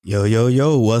Yo, yo,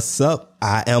 yo, what's up?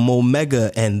 I am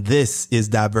Omega, and this is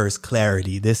Diverse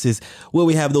Clarity. This is where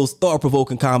we have those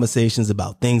thought-provoking conversations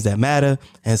about things that matter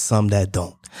and some that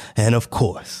don't. And of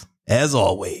course, as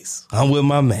always, I'm with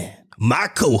my man, my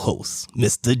co-host,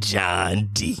 Mr. John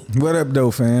D. What up,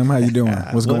 though, fam? How you doing?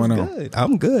 What's going on? Good?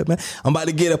 I'm good, man. I'm about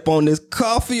to get up on this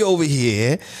coffee over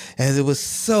here, as it was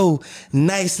so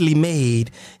nicely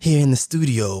made here in the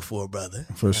studio for a brother.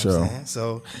 For sure.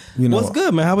 So, what's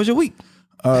good, man? How was your week?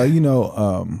 I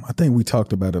think we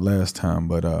talked about it last time,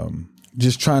 but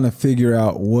just trying to figure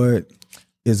out what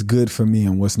is good for me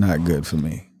and what's not good for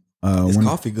me.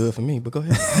 Coffee good for me, but go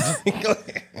ahead. Go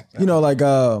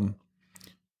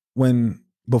ahead.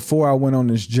 Before I went on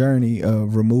this journey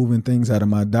of removing things out of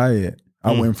my diet,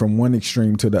 I went from one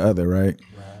extreme to the other, right?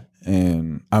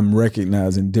 And I'm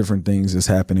recognizing different things that's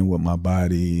happening with my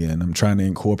body, and I'm trying to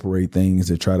incorporate things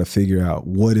to try to figure out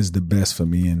what is the best for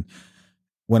me. And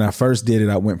when I first did it,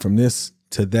 I went from this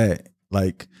to that.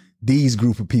 Like, these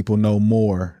group of people know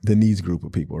more than these group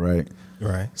of people, right?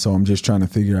 Right. So I'm just trying to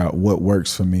figure out what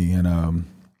works for me. And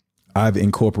I've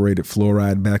incorporated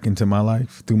fluoride back into my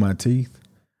life through my teeth.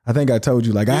 I think I told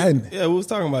you, like, I hadn't. Yeah, we was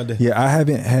talking about that. Yeah, I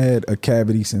haven't had a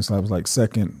cavity since I was like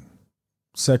second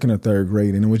or third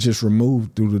grade, and it was just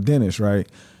removed through the dentist, right?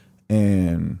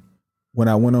 And when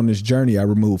I went on this journey, I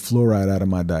removed fluoride out of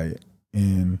my diet.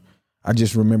 And I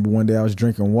just remember one day I was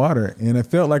drinking water and it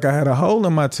felt like I had a hole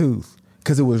in my tooth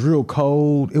because it was real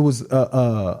cold. It was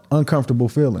a uncomfortable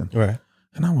feeling. Right.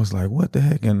 And I was like, what the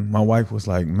heck? And my wife was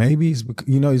like, maybe it's because,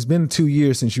 it's been 2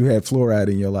 years since you had fluoride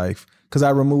in your life. Because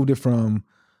I removed it from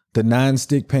the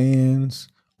non-stick pans,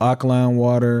 alkaline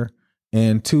water,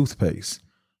 and toothpaste.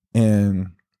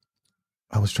 And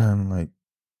I was trying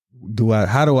to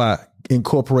how do I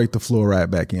incorporate the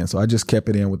fluoride back in? So I just kept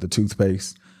it in with the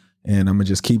toothpaste. And I'm going to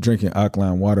just keep drinking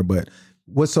alkaline water. But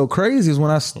what's so crazy is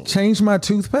when I changed my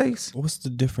toothpaste. What's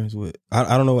the difference with,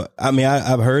 I don't know. I mean,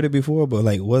 I've heard it before, but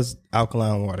like, what's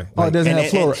alkaline water? It doesn't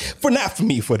have fluoride. Not for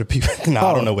me, for the people.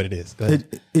 I don't know what it is.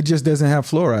 It just doesn't have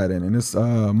fluoride in it. It's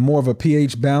more of a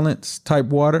pH balance type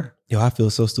water. Yo, I feel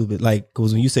so stupid. Like,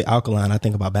 because when you say alkaline, I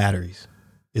think about batteries.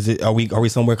 Are we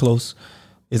somewhere close?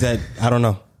 Is that, I don't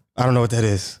know. I don't know what that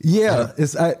is. Yeah,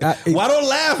 why don't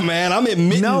laugh, man? I'm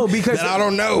admitting that I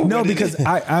don't know. No, because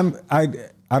I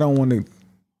don't want to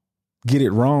get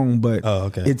it wrong, but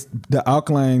okay. It's the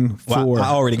alkaline I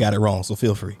already got it wrong, so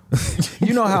feel free.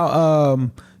 You know how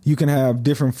you can have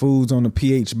different foods on the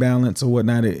pH balance or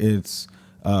whatnot. It's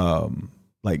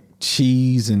like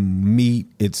cheese and meat.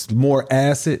 It's more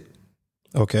acid.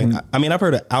 Okay. I mean, I've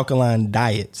heard of alkaline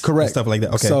diets. Correct. And stuff like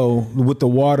that. Okay. So with the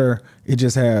water, it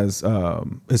just has,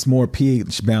 it's more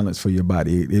pH balance for your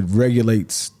body. It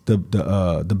regulates the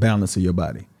balance of your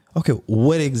body. Okay.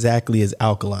 What exactly is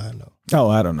alkaline though? Oh,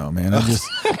 I don't know, man.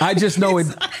 I just know it.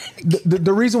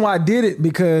 The reason why I did it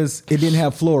because it didn't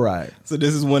have fluoride. So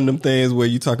this is one of them things where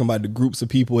you're talking about the groups of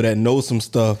people that know some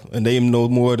stuff and they know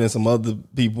more than some other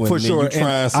people. For sure.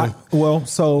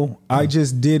 I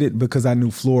just did it because I knew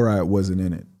fluoride wasn't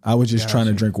in it. I was just trying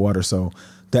to drink water. So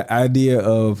the idea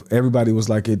of everybody was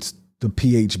like, it's the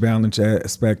pH balance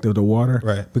aspect of the water.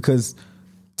 Right. Because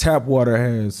tap water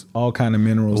has all kind of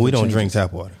minerals. We don't drink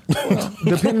tap water.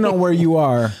 Depending on where you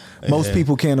are, most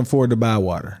people can't afford to buy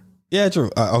water. Yeah, true.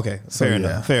 Okay, fair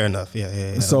enough.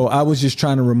 Yeah. So I was just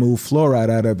trying to remove fluoride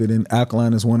out of it, and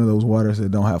alkaline is one of those waters that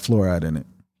don't have fluoride in it.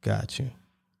 Got you.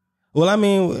 Well, I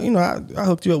mean, I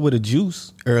hooked you up with a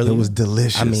juice earlier. It was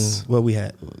delicious. I mean, what we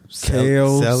had?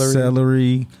 Kale,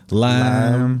 celery,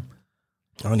 lime.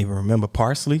 I don't even remember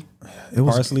parsley.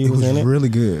 Parsley was in it. Really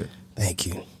good. Thank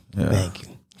you. Yeah.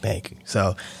 Thank you.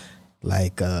 So,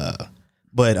 like, that's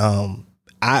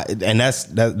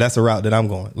a route that I'm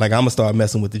going. Like, I'm gonna start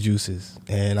messing with the juices,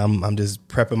 and I'm just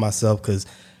prepping myself because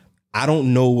I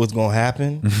don't know what's gonna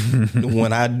happen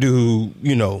when I do.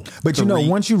 But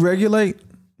once you regulate,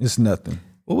 it's nothing.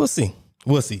 Well, we'll see.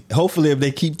 Hopefully, if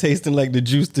they keep tasting like the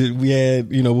juice that we had,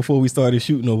 before we started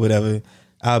shooting or whatever,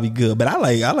 I'll be good. But I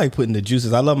like putting the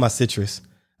juices. I love my citrus.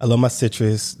 All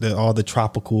the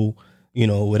tropical,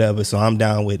 whatever. So I'm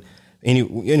down with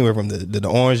anywhere from the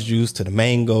orange juice to the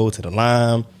mango to the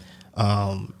lime,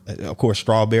 of course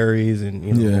strawberries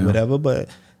and whatever. But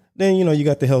then you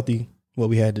got the healthy what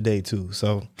we had today too.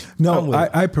 So no,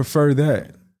 I prefer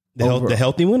that the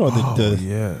healthy one or the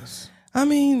yes. I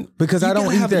mean, because I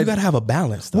don't eat that. You got to have a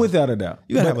balance, though. Without a doubt.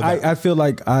 You got to have a balance. I feel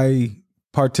like I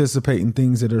participate in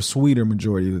things that are sweeter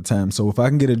majority of the time. So if I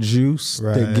can get a juice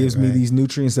that gives me these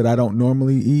nutrients that I don't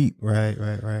normally eat,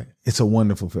 right, it's a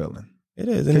wonderful feeling. It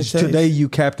is. And today you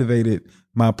captivated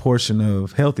my portion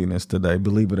of healthiness today,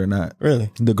 believe it or not.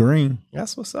 Really? The green.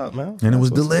 That's what's up, man. And it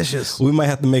was delicious. We might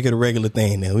have to make it a regular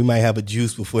thing then. We might have a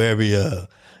juice before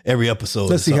every episode.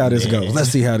 Let's see how this goes. Let's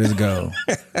see how this goes.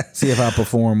 See if I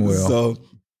perform well. So,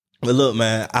 but look,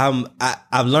 man,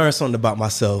 I've learned something about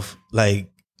myself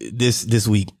like this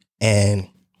week, and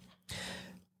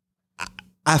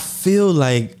I feel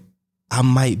like I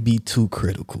might be too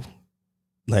critical,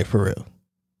 like for real.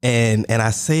 And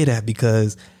I say that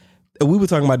because we were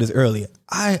talking about this earlier.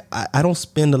 I don't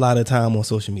spend a lot of time on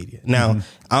social media. Now,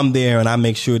 I'm there and I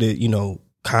make sure that,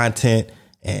 content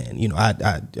and,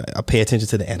 I pay attention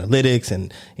to the analytics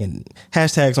and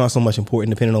hashtags aren't so much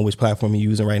important depending on which platform you're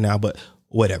using right now, but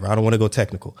whatever. I don't want to go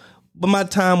technical. But my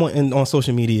time on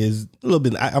social media is a little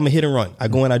bit, I'm a hit and run. I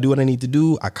go in, I do what I need to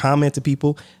do. I comment to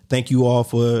people. Thank you all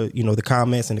for, the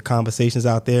comments and the conversations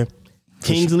out there.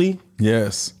 Kingsley.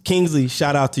 Yes. Kingsley,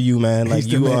 shout out to you, man. Like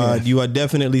you are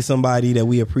definitely somebody that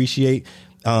we appreciate.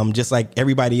 Just like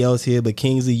everybody else here, but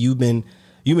Kingsley, you've been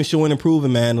showing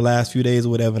improving, man, the last few days or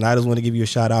whatever. And I just want to give you a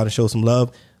shout out and show some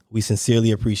love. We sincerely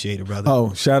appreciate it, brother.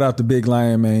 Oh, shout out to Big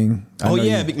Lion Man.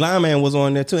 Big Lion Man was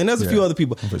on there too. And there's a few other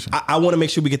people. Sure. I want to make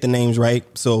sure we get the names right.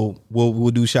 So we'll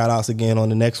do shout outs again on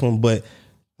the next one. But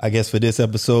I guess for this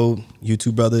episode, you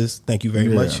two brothers, thank you very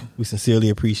much. We sincerely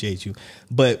appreciate you.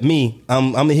 But me,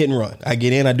 I'm a hit and run. I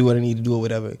get in, I do what I need to do or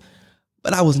whatever.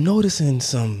 But I was noticing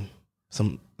some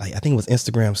like I think it was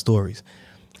Instagram stories.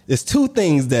 There's two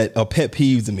things that are pet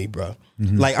peeves to me, bro.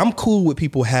 Mm-hmm. Like I'm cool with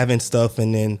people having stuff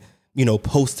and then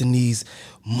posting these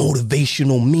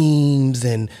motivational memes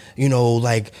and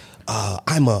like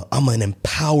I'm an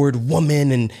empowered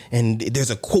woman and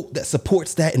there's a quote that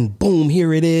supports that and boom,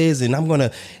 here it is, and I'm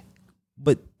gonna,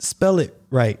 but spell it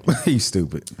right. You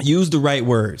stupid. Use the right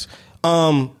words.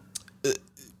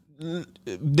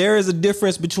 There is a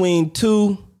difference between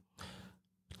two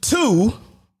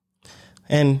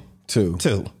and two.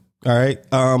 All right.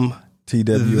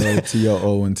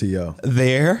 TWOTOO and TO.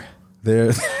 There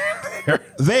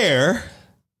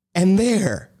and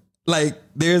there. Like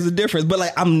there's a difference, but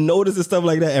like I'm noticing stuff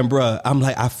like that, and bruh, I'm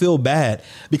like I feel bad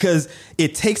because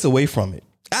it takes away from it.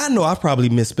 I know I've probably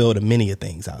misspelled many of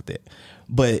things out there,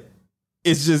 but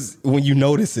it's just when you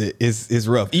notice it, it's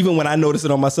rough. Even when I notice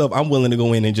it on myself, I'm willing to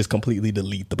go in and just completely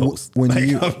delete the post. When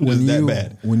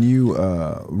you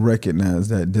recognize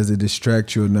that, does it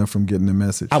distract you enough from getting the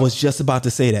message? I was just about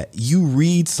to say that. You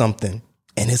read something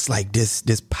and it's like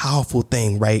this powerful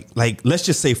thing, right? Like, let's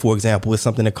just say, for example, it's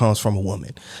something that comes from a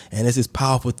woman and it's this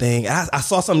powerful thing. And I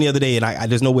saw something the other day and I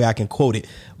there's no way I can quote it,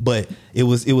 but it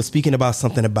was speaking about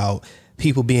something about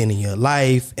people being in your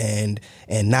life and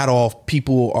not all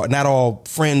people are, not all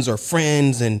friends are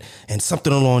friends and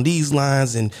something along these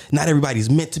lines. And not everybody's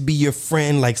meant to be your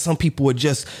friend. Like some people are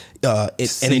just a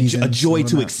joy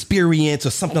to experience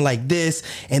or something like this.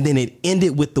 And then it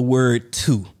ended with the word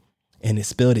to. And it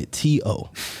spelled it T-O.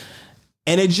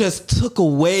 And it just took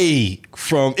away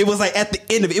from, it was like at the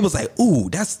end of it, it was like, ooh,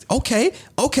 that's okay.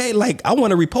 Like I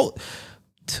want to repost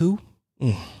to.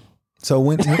 So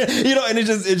when and it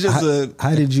just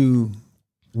how did you,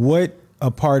 what a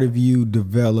part of you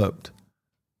developed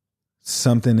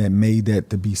something that made that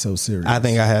to be so serious? I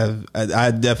think I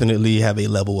definitely have a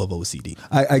level of OCD.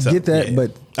 I get that, yeah.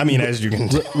 But I mean, as you can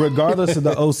regardless of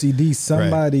the OCD,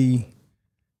 somebody, right.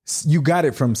 You got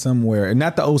it from somewhere, and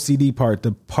not the OCD part,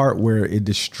 the part where it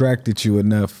distracted you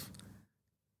enough.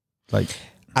 Like,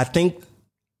 I think,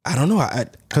 I don't know.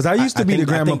 Because I used to be the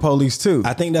grammar police too.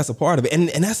 I think that's a part of it. And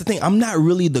that's the thing. I'm not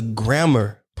really the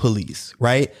grammar police,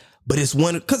 right? But it's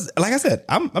one, because like I said,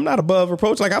 I'm not above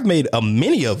reproach. Like I've made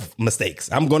many of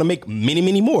mistakes. I'm going to make many,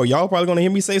 many more. Y'all probably going to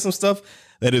hear me say some stuff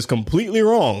that is completely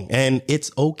wrong. And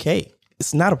it's okay.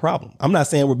 It's not a problem. I'm not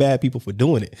saying we're bad people for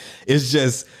doing it. It's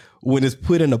just when it's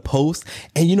put in a post.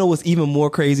 And you know what's even more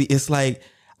crazy? It's like,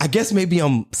 I guess maybe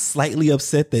I'm slightly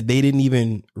upset that they didn't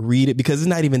even read it because it's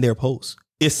not even their post.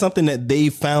 It's something that they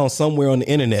found somewhere on the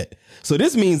internet. So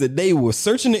this means that they were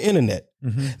searching the internet.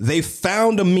 Mm-hmm. They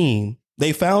found a meme.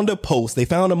 They found a post. They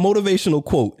found a motivational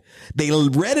quote. They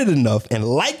read it enough and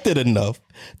liked it enough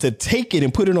to take it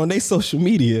and put it on their social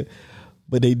media,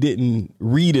 but they didn't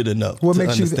read it enough to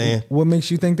understand. What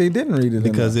makes you think they didn't read it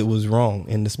because enough? It was wrong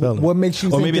in the spelling. What makes you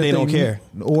or think maybe they don't care.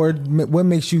 Or what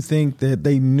makes you think that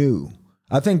they knew?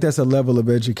 I think that's a level of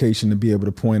education to be able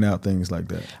to point out things like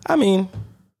that. I mean,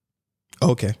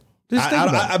 okay.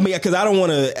 I mean, because I don't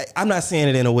want to. I'm not saying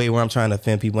it in a way where I'm trying to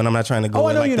offend people, and I'm not trying to go. Oh,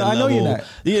 I know you're not. I know you're not.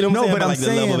 You know what I'm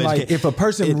saying? But I'm saying, like, if a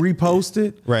person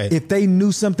reposted, right? If they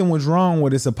knew something was wrong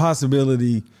with it, it's a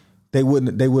possibility they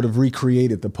would have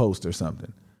recreated the post or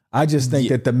something. I just think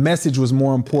that the message was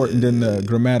more important than the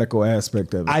grammatical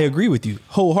aspect of it. I agree with you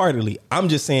wholeheartedly. I'm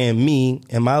just saying me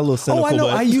and my little cynical. Oh, I know.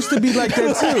 I used to be like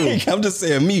that too. I'm just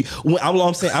saying me.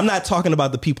 I'm saying I'm not talking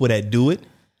about the people that do it.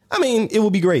 I mean, it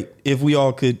would be great if we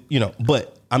all could,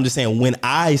 but I'm just saying when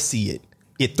I see it,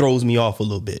 it throws me off a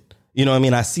little bit. You know what I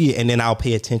mean? I see it and then I'll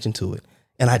pay attention to it.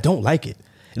 And I don't like it.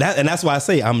 And that's why I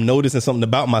say I'm noticing something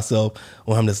about myself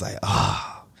where I'm just like,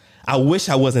 I wish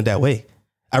I wasn't that way.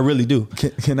 I really do.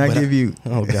 Can I give you?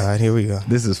 Oh God, here we go.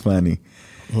 This is funny.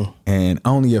 And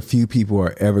only a few people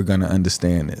are ever going to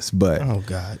understand this, but. Oh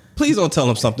God, please don't tell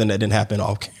them something that didn't happen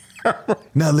off camera.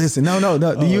 No, listen, no.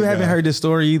 You haven't heard this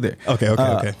story either.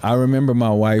 Okay. I remember my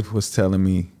wife was telling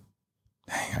me,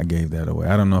 dang, I gave that away.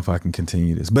 I don't know if I can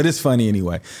continue this, but it's funny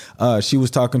anyway. She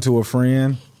was talking to a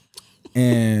friend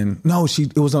and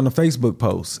it was on a Facebook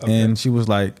post and she was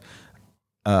like,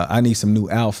 I need some new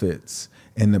outfits.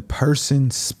 And the person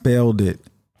spelled it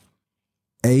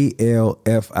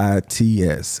ALFITS,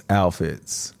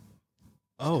 outfits.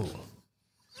 Oh.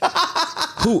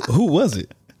 Who was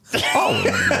it? Oh,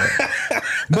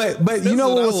 but you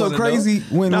know what was so crazy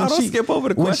when she skip over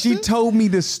the when question. she told me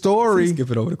the story. Skip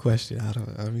it over the question. I don't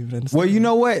even understand. Well, you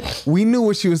know what? We knew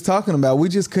what she was talking about. We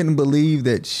just couldn't believe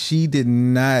that she did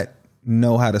not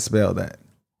know how to spell that.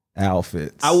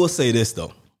 Outfits. I will say this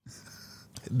though.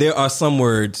 There are some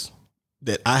words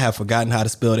that I have forgotten how to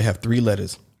spell. They have 3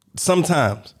 letters.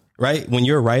 Sometimes, right? When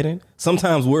you're writing,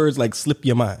 sometimes words like slip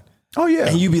your mind. Oh yeah.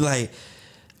 And you be like,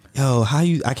 yo,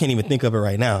 I can't even think of it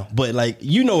right now. But like,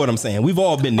 you know what I'm saying? We've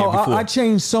all been there before. I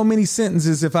change so many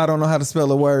sentences if I don't know how to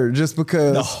spell a word just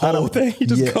because. The whole thing? You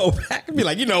just go back and be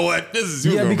like, you know what? This is.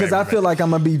 Yeah, because I feel like I'm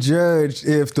going to be judged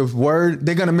if the word,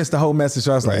 they're going to miss the whole message.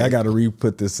 So I was like, Right. I got to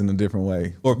re-put this in a different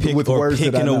way. Or picking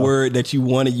a word that you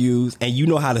want to use and you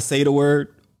know how to say the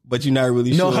word, but you're not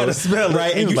really know sure how to spell it.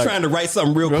 right? And you're Like, trying to write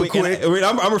something real quick. And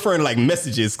I'm referring to like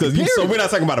messages because so we're not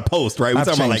talking about a post, right? We're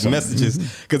talking about like messages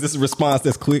because this is a response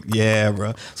that's quick. Yeah,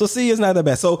 bro. So see, it's not that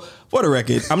bad. So for the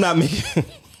record, I'm not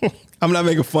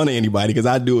making fun of anybody because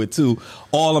I do it too.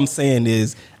 All I'm saying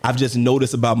is I've just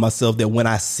noticed about myself that when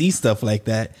I see stuff like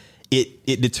that, it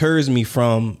deters me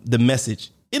from the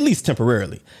message. At least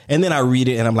temporarily. And then I read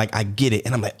it and I'm like, I get it.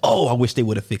 And I'm like, oh, I wish they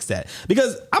would have fixed that.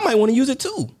 Because I might want to use it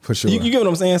too. For sure. You get what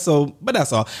I'm saying? So, but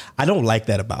that's all. I don't like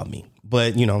that about me.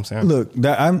 But you know what I'm saying? Look,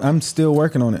 I'm still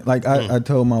working on it. Like I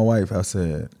told my wife, I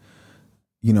said,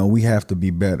 we have to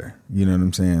be better. You know what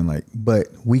I'm saying? Like, but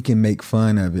we can make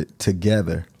fun of it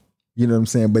together. You know what I'm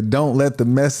saying? But don't let the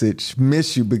message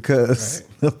miss you because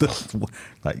of the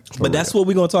But that's what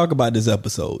we're going to talk about this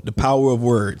episode, the power of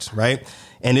words, right?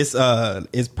 And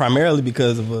it's primarily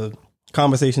because of a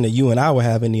conversation that you and I were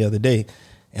having the other day.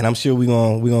 And I'm sure we're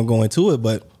going to go into it,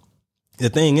 but the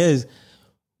thing is,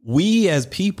 we as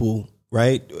people,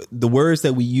 right? The words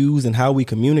that we use and how we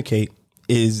communicate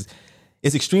is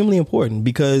extremely important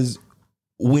because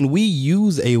when we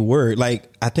use a word,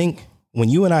 like I think when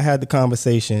you and I had the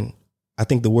conversation, I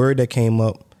think the word that came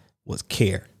up was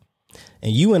care.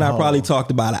 And you and I probably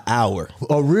talked about an hour.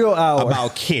 A real hour.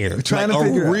 About care. Trying like to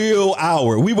figure a real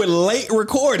hour. We were late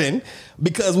recording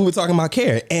because we were talking about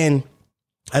care. And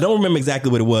I don't remember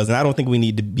exactly what it was. And I don't think we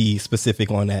need to be specific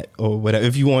on that or whatever.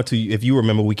 If you want to, if you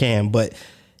remember, we can. But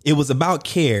it was about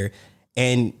care.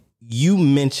 And you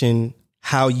mentioned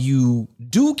how you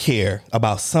do care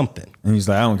about something. And he's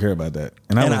like, I don't care about that.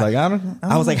 And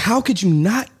I was like, how could you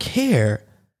not care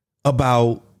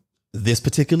about this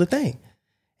particular thing?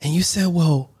 And you said,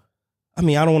 well, I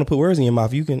mean, I don't want to put words in your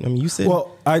mouth. You said.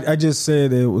 Well, I just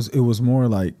said it was more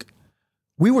like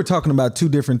we were talking about 2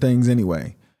 different things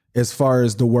anyway, as far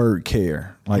as the word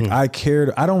care. Like I cared.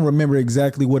 I don't remember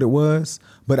exactly what it was,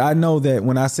 but I know that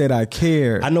when I said I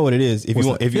cared. I know what it is. If you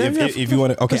want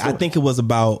to. Okay. I think it was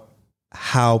about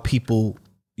how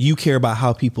you care about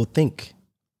how people think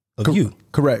of you.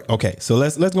 Correct. Okay. So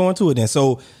let's go into it then.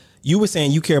 So you were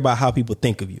saying you care about how people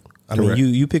think of you. I Correct.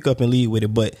 mean, you pick up and lead with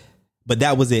it, but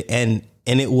that was it. And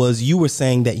it was, you were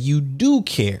saying that you do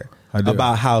care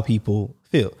about how people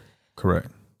feel.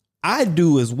 Correct. I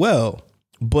do as well,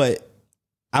 but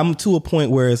I'm to a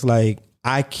point where it's like,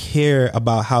 I care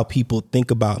about how people think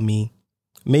about me,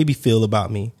 maybe feel about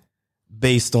me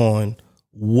based on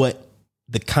what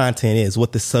the content is,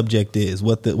 what the subject is,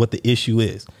 what the issue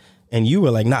is. And you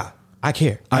were like, nah, I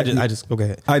care. I just go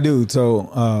ahead. I do.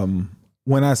 So,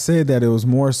 when I said that, it was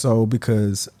more so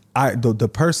because the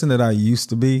person that I used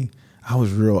to be, I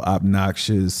was real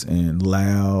obnoxious and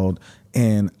loud,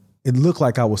 and it looked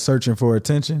like I was searching for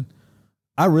attention.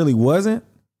 I really wasn't,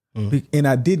 and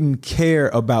I didn't care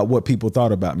about what people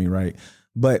thought about me, right?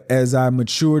 But as I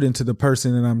matured into the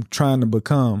person that I'm trying to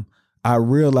become, I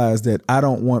realized that I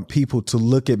don't want people to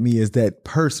look at me as that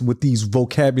person with these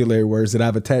vocabulary words that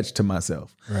I've attached to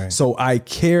myself. Right. So I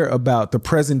care about the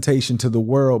presentation to the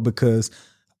world because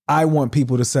I want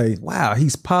people to say, wow,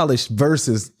 he's polished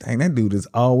versus, dang, that dude is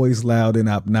always loud and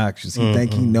obnoxious. He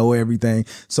think he know everything.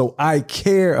 So I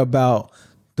care about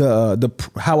the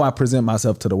how I present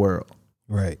myself to the world.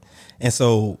 Right. And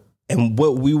so, and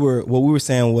what we were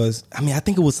saying was, I mean, I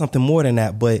think it was something more than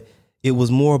that, but it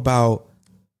was more about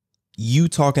you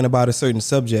talking about a certain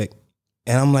subject.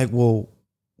 And I'm like, well,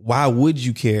 why would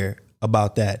you care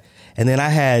about that? And then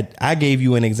I gave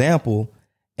you an example,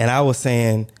 and I was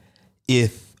saying,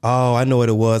 I know what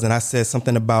it was. And I said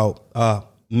something about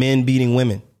men beating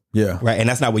women. Yeah. Right. And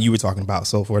that's not what you were talking about.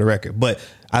 So for the record, but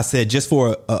I said, just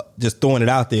throwing it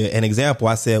out there, an example,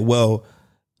 I said, well,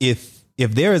 if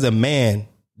there is a man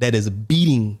that is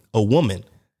beating a woman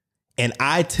and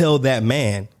I tell that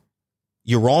man,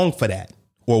 you're wrong for that,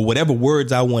 or whatever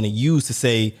words I want to use to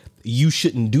say, you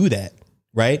shouldn't do that.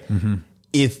 Right. Mm-hmm.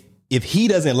 If he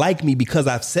doesn't like me because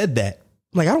I've said that,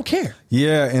 I'm like, I don't care.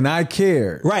 Yeah, and I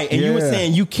care. Right. And you were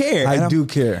saying you care. I do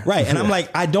care. Right. And I'm like,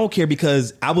 I don't care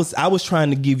because I was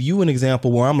trying to give you an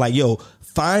example where I'm like, yo,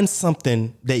 find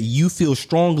something that you feel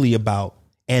strongly about,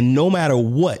 and no matter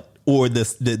what, or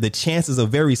the chances are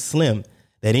very slim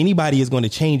that anybody is going to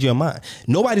change your mind.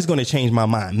 Nobody's going to change my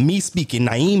mind. Me speaking,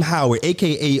 Naeem Howard,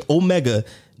 aka Omega,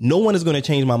 no one is going to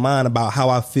change my mind about how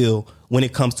I feel when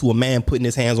it comes to a man putting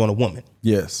his hands on a woman.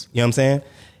 Yes. You know what I'm saying?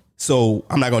 So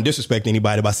I'm not going to disrespect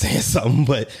anybody by saying something,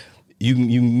 but you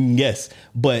can guess.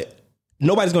 But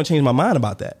nobody's going to change my mind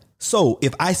about that. So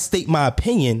if I state my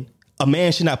opinion, a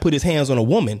man should not put his hands on a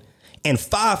woman, and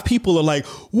 5 people are like,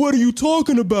 what are you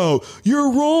talking about?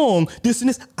 You're wrong. This and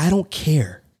this. I don't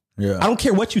care. Yeah. I don't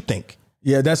care what you think.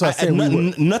 Yeah, that's what I said.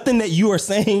 Nothing that you are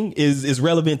saying is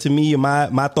relevant to me and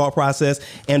my thought process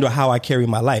and or how I carry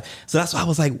my life. So that's why I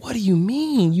was like, what do you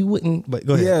mean you wouldn't? But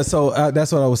go ahead. Yeah, so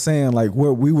that's what I was saying. Like,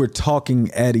 where we were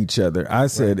talking at each other. I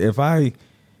said, right,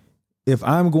 if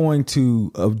I'm going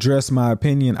to address my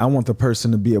opinion, I want the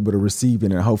person to be able to receive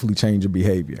it and hopefully change your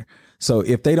behavior. So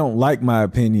if they don't like my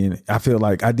opinion, I feel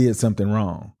like I did something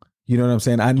wrong. You know what I'm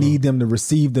saying? I need them to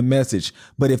receive the message.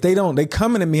 But if they don't, they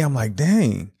coming to me, I'm like,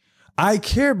 dang. I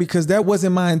care because that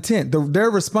wasn't my intent.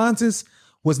 Their responses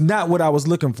was not what I was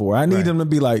looking for. I need them to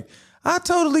be like, I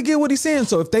totally get what he's saying.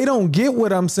 So if they don't get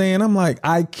what I'm saying, I'm like,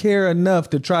 I care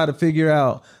enough to try to figure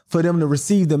out for them to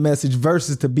receive the message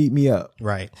versus to beat me up.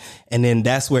 Right. And then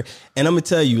that's where, and I'm going to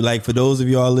tell you, like, for those of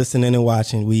y'all listening and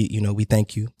watching, we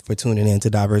thank you for tuning in to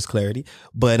Diverse Clarity.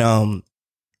 But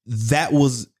that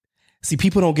was, see,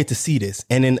 people don't get to see this.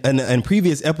 And in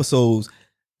previous episodes,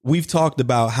 we've talked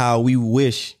about how we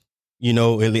wish, I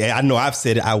know I've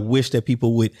said it, I wish that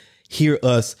people would hear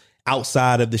us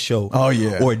outside of the show. Oh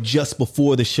yeah. Or just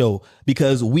before the show,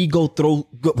 because we go through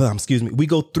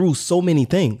so many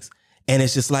things. And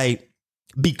it's just like,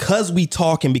 because we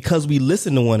talk and because we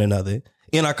listen to one another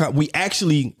we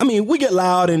actually, we get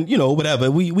loud and,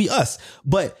 whatever, we us,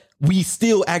 but we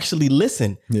still actually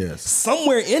listen. Yes.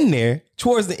 Somewhere in there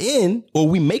towards the end, or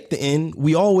we make the end,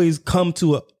 we always come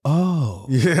to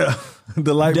yeah.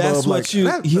 The light bulb. That's what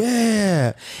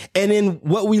yeah. And then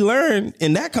what we learned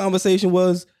in that conversation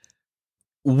was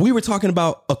we were talking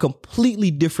about a completely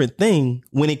different thing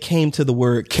when it came to the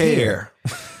word care.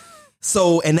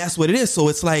 So, and that's what it is. So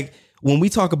it's like when we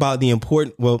talk about I'm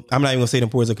not even gonna say the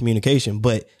importance of communication,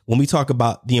 but when we talk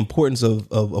about the importance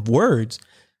of words,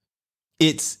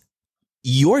 it's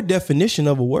your definition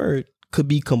of a word could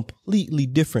be completely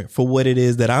different for what it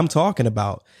is that I'm talking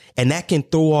about. And that can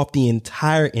throw off the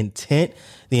entire intent,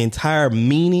 the entire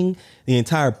meaning, the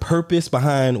entire purpose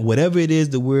behind whatever it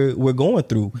is that we're going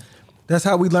through. That's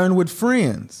how we learn with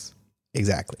friends.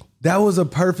 Exactly. That was a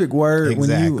perfect word.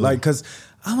 Exactly. When you because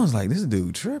I was like, this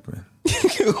dude tripping.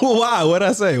 Why? What'd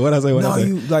I say? You when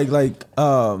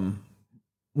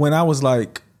I was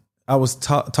like, I was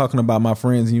talking about my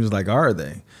friends and you was like, are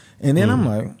they? And then I'm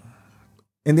like,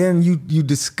 and then you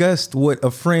discussed what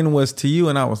a friend was to you,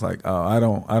 and I was like, oh, I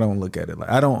don't look at it like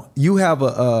you have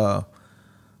a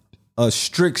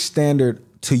strict standard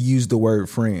to use the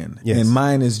word friend. Yes. And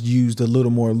mine is used a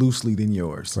little more loosely than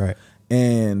yours. Right.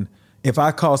 And if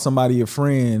I call somebody a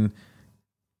friend,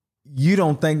 you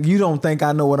don't think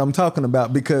I know what I'm talking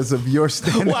about because of your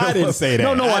standard. Well, I didn't say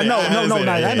that. No, I know.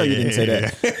 I know you didn't say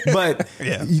that. But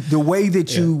the way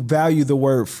that you value the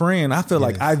word friend, I feel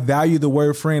like I value the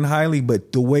word friend highly,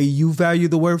 but the way you value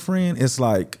the word friend, it's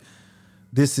like,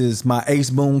 this is my ace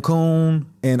boon coon,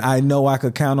 and I know I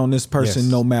could count on this person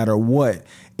no matter what.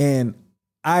 And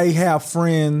I have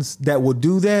friends that will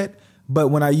do that, But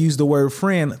when I use the word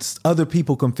friend, other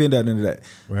people can fit that into that.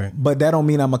 Right. But that don't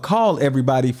mean I'm going to call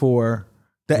everybody for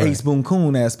the Ace Boon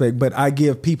Coon aspect. But I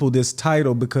give people this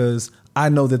title because I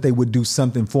know that they would do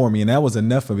something for me. And that was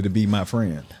enough of it to be my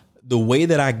friend. The way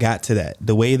that I got to that,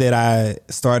 the way that I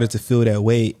started to feel that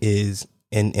way is,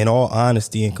 in all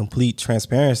honesty and complete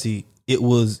transparency, it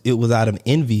was out of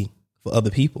envy for other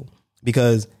people.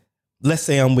 Because let's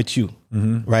say I'm with you,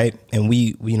 right? And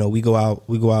we go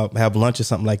out, have lunch or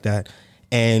something like that.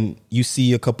 And you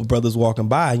see a couple brothers walking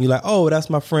by and you're like, oh, that's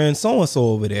my friend so-and-so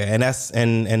over there. And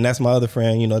that's my other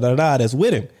friend, that's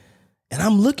with him. And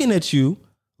I'm looking at you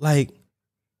like,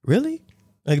 really?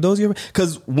 Like those are your,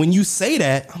 because when you say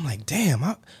that, I'm like, damn,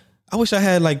 I wish I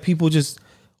had like people just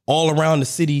all around the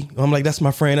city. I'm like, that's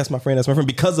my friend, that's my friend, that's my friend,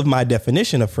 because of my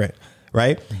definition of friend,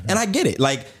 right? Mm-hmm. And I get it.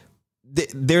 Like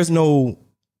there's no,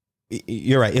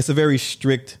 you're right. It's a very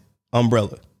strict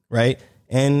umbrella, right?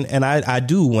 And I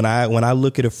do when I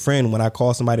look at a friend, when I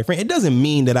call somebody a friend, it doesn't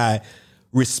mean that I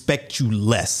respect you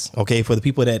less. Okay. For the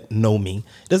people that know me,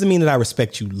 it doesn't mean that I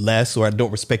respect you less, or I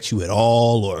don't respect you at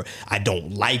all, or I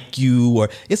don't like you, or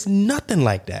it's nothing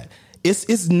like that.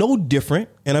 It's no different.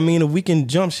 And I mean, if we can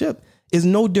jump ship, it's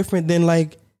no different than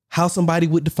like how somebody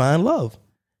would define love,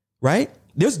 right?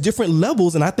 There's different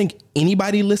levels. And I think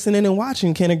anybody listening and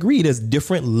watching can agree there's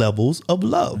different levels of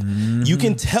love. Mm-hmm. You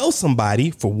can tell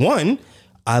somebody, for one,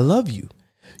 I love you.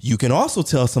 You can also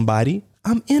tell somebody,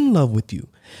 I'm in love with you.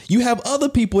 You have other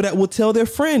people that will tell their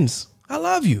friends, I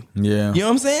love you. Yeah. You know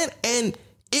what I'm saying? And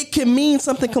it can mean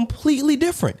something completely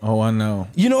different. Oh, I know.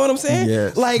 You know what I'm saying?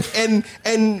 Yes. Like,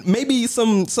 and maybe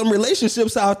some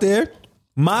relationships out there.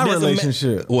 My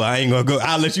relationship. Well, I ain't gonna go.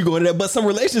 I'll let you go into that. But some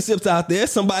relationships out there,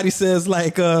 somebody says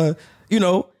like, man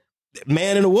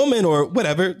and a woman or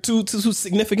whatever, two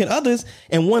significant others,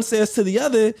 and one says to the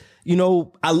other,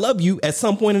 I love you at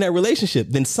some point in that relationship.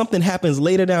 Then something happens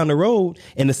later down the road,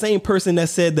 and the same person that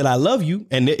said that I love you,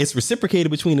 and it's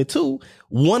reciprocated between the two,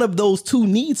 one of those two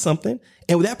needs something,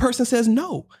 and that person says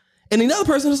no. And the other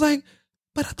person is like,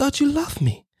 but I thought you loved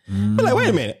me. I'm like, wait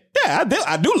a minute. Yeah,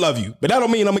 I do love you, but that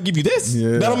don't mean I'm gonna give you this.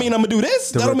 Yeah. That don't mean I'm gonna do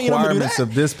this. That don't mean I'm gonna do that. The requirements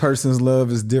of this person's love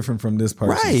is different from this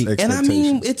person's right. And I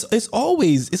mean, it's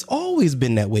always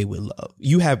been that way with love.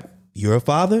 You're a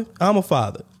father, I'm a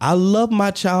father. I love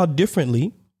my child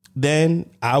differently than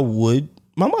I would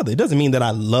my mother. It doesn't mean that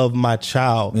I love my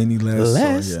child any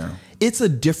less. Yeah. It's a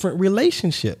different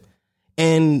relationship.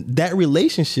 And that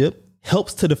relationship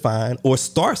helps to define, or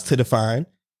starts to define,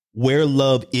 where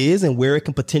love is and where it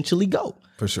can potentially go.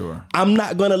 For sure. I'm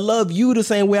not going to love you the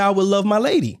same way I would love my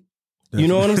lady. Definitely. You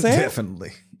know what I'm saying?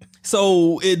 Definitely.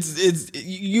 So it's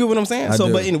you know what I'm saying?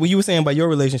 But anyway, you were saying about your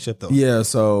relationship though. Yeah.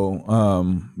 So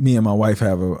me and my wife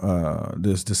have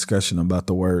this discussion about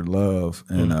the word love,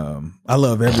 and I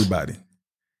love everybody,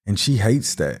 and she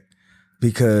hates that,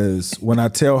 because when I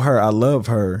tell her I love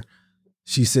her,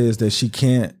 she says that she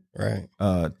can't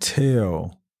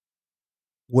tell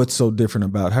what's so different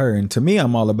about her. And to me,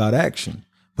 I'm all about action,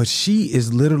 but she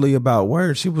is literally about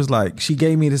words. She was like, she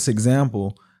gave me this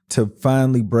example to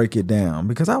finally break it down,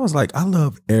 because I was like, I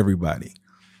love everybody.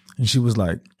 And she was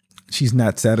like, she's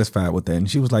not satisfied with that. And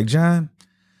she was like, John,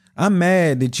 I'm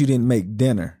mad that you didn't make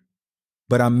dinner,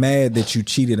 but I'm mad that you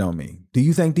cheated on me. Do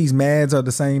you think these mads are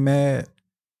the same mad?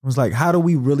 I was like, how do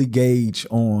we really gauge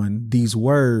on these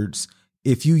words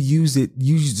if you use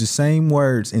the same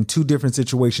words in two different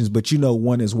situations, but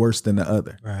one is worse than the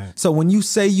other? Right. So when you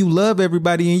say you love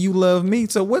everybody and you love me,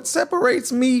 so what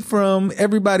separates me from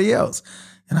everybody else?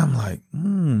 And I'm like,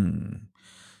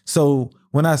 So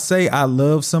when I say I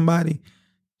love somebody,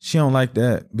 she don't like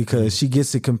that, because she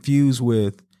gets it confused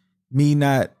with me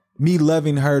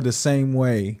loving her the same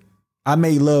way. I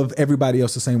may love everybody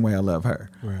else the same way I love her.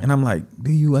 Right. And I'm like,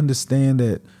 do you understand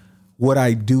that what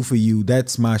I do for you,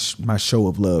 that's my show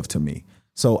of love to me?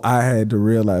 So I had to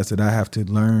realize that I have to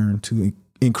learn to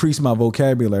increase my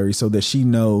vocabulary so that she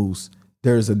knows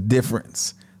there's a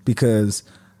difference, because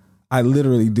I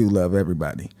literally do love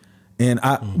everybody. And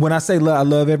when I say I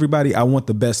love everybody, I want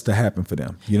the best to happen for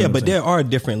them. You know but there are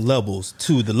different levels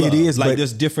to the love. It is, like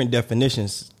there's different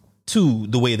definitions to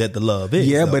the way that the love is.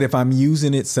 Yeah, but if I'm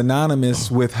using it synonymous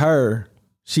with her,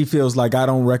 she feels like I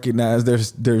don't recognize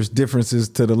there's differences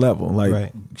to the level.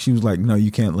 Like she was like, no, you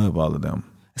can't love all of them.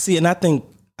 See, and I think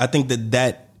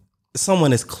that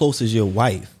someone as close as your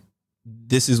wife,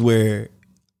 this is where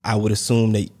I would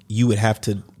assume that you would have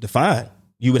to define.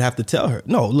 You would have to tell her,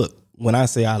 no, look, when I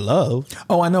say I love.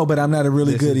 Oh, I know, but I'm not a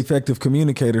really good, effective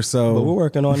communicator. So, but we're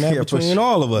working on that between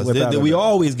all of us. We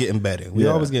always getting better. We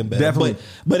always getting better. Definitely.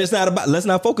 But it's not about. Let's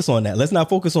not focus on that. Let's not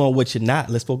focus on what you're not.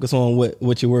 Let's focus on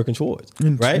what you're working towards.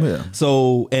 Right. Yeah.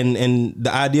 So, and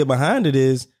the idea behind it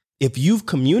is, if you've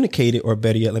communicated, or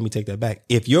better yet, let me take that back.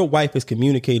 If your wife has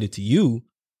communicated to you,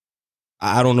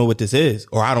 I don't know what this is,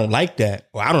 or I don't like that,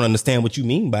 or I don't understand what you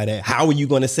mean by that. How are you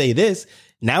going to say this?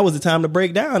 Now is the time to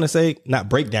break down and say, not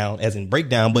break down as in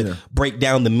breakdown, but break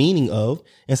down the meaning of,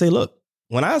 and say, look,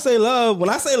 when I say love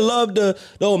to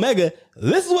the Omega,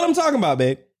 this is what I'm talking about,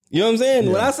 babe. You know what I'm saying?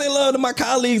 Yeah. When I say love to my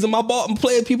colleagues and my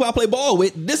people I play ball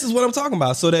with, this is what I'm talking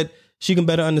about, so that she can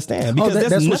better understand. Because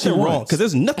there's nothing wrong. Because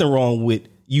there's nothing wrong with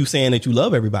you saying that you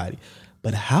love everybody,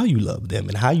 but how you love them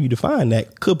and how you define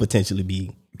that could potentially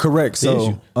be correct.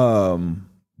 So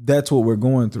that's what we're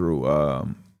going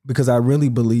through. Because I really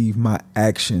believe my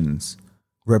actions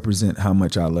represent how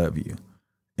much I love you.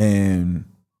 And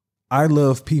I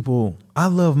love people. I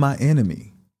love my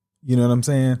enemy. You know what I'm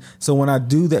saying? So when I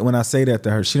do that, when I say that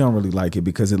to her, she don't really like it,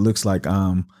 because it looks like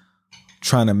I'm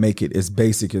trying to make it as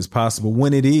basic as possible,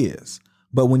 when it is.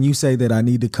 But when you say that I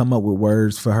need to come up with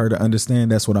words for her to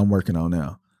understand, that's what I'm working on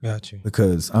now. Got you.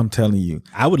 Because I'm telling you,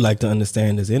 I would like to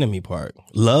understand this enemy part.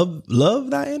 Love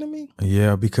thy enemy?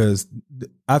 Yeah, because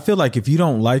I feel like if you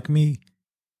don't like me,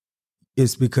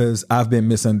 it's because I've been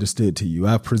misunderstood to you.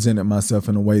 I've presented myself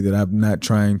in a way that I'm not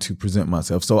trying to present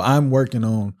myself. So I'm working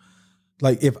on,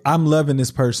 like, if I'm loving this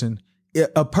person,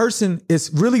 it's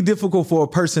really difficult for a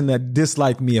person that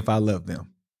dislike me if I love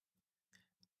them.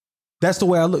 That's the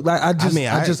way I look. Like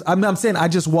I'm saying I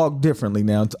just walk differently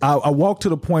now. I walk to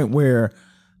the point where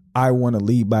I want to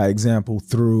lead by example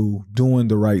through doing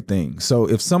the right thing. So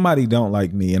if somebody don't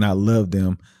like me and I love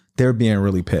them, they're being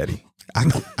really petty.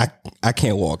 I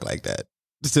can't walk like that.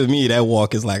 To me, that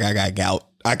walk is like I got gout.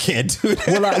 I can't do that.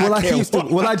 I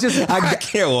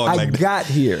can't walk like that. I got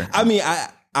here. I mean,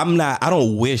 I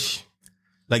don't wish,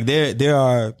 like, there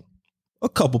are a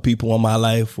couple people in my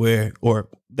life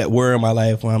that were in my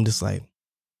life where I'm just like,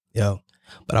 yo,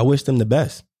 but I wish them the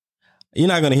best. You're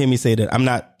not going to hear me say that I'm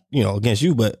not, against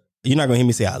you, but you're not going to hear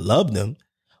me say I love them,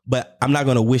 but I'm not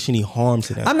going to wish any harm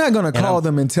to them. I'm not going to call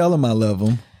them and tell them I love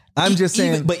them. I'm just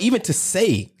saying, but even to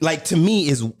say, like, to me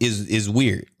is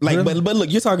weird. Like, really? but look,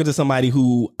 you're talking to somebody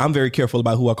who I'm very careful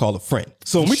about who I call a friend.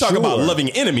 So when we talk about loving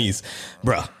enemies,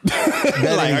 bruh,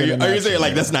 like, are you saying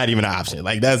like that's not even an option?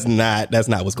 Like that's not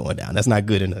what's going down. That's not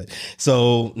good enough.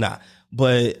 So nah,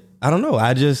 but I don't know.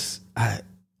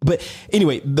 But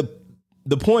anyway,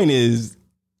 the point is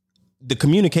the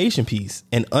communication piece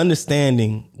and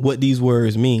understanding what these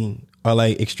words mean are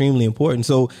like extremely important.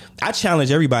 So I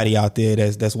challenge everybody out there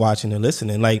that's watching and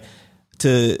listening, like,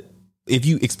 especially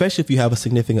if you have a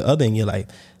significant other in your life,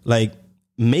 like,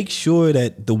 make sure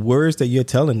that the words that you're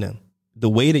telling them,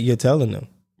 the way that you're telling them,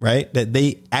 right, that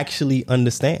they actually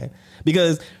understand.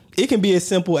 Because it can be as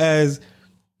simple as,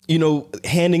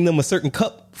 handing them a certain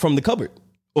cup from the cupboard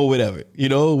or whatever,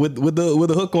 with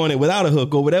a hook on it, without a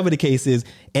hook, or whatever the case is.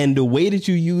 And the way that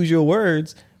you use your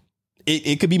words,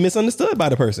 it could be misunderstood by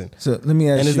the person. So let me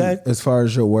ask you, as far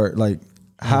as your word, like,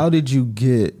 how did you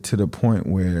get to the point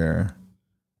where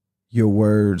your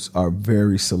words are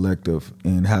very selective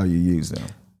in how you use them?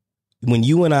 When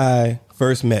you and I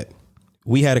first met,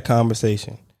 we had a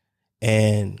conversation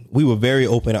and we were very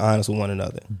open and honest with one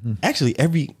another. Mm-hmm. Actually,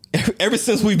 ever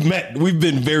since we've met, we've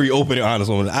been very open and honest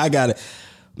with one another.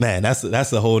 Man,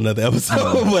 that's a whole nother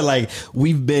episode. But like,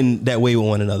 we've been that way with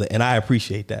one another, and I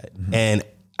appreciate that. Mm-hmm. And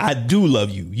I do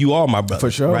love you. You are my brother. For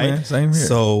sure, right? Man. Same here.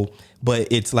 So, but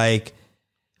it's like,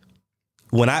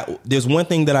 there's one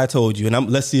thing that I told you, and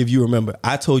let's see if you remember.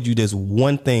 I told you there's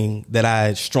one thing that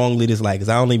I strongly dislike, because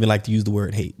I don't even like to use the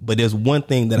word hate, but there's one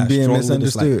thing that I strongly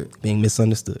dislike: being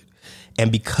misunderstood.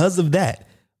 And because of that,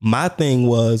 my thing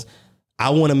was, I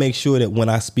want to make sure that when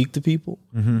I speak to people,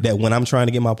 mm-hmm. that when I'm trying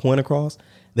to get my point across,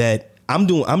 that I'm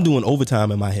doing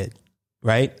overtime in my head.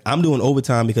 Right? I'm doing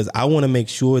overtime because I want to make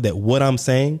sure that what I'm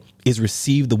saying is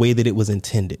received the way that it was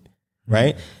intended.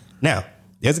 Right? Mm-hmm. Now,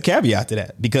 there's a caveat to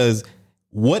that, because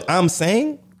what I'm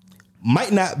saying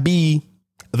might not be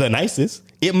the nicest.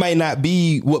 It might not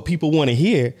be what people want to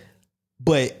hear.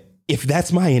 But if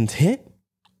that's my intent,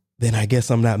 then I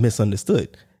guess I'm not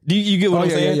misunderstood. Do you get what I'm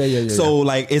saying? Yeah. So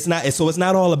like, it's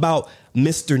not all about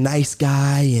Mr. Nice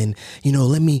Guy and,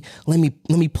 let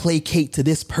me placate to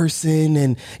this person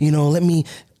and,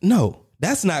 no,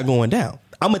 that's not going down.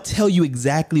 I'm going to tell you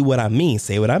exactly what I mean.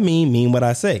 Say what I mean what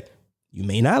I say. You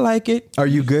may not like it. Are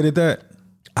you good at that?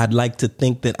 I'd like to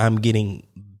think that I'm getting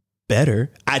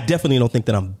better. I definitely don't think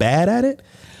that I'm bad at it,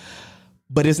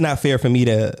 but it's not fair for me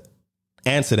to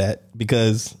answer that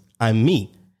because I'm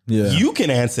me. Yeah. You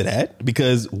can answer that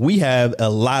because we have a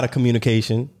lot of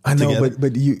communication. I know, together.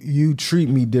 but you treat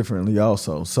me differently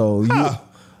also. So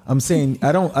I'm saying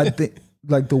I think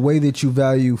like the way that you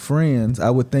value friends, I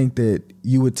would think that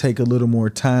you would take a little more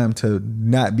time to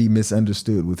not be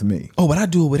misunderstood with me. Oh, but I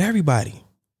do it with everybody.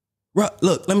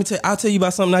 Look, I'll tell you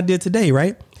about something I did today,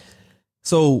 right?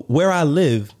 So where I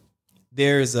live,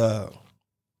 there's a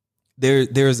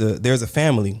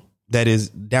family that is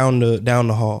down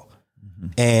the hall.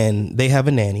 And they have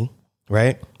a nanny,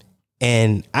 right?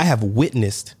 And I have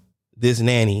witnessed this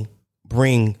nanny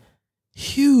bring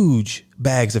huge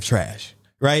bags of trash,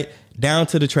 right? Down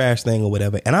to the trash thing or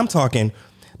whatever. And I'm talking,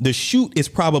 the chute is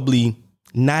probably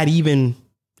not even,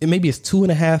 maybe it's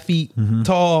 2.5 feet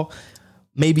tall,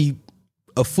 maybe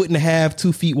 1.5 feet,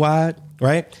 2 feet wide,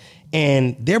 right?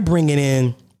 And they're bringing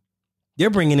in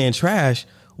trash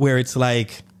where it's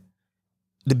like,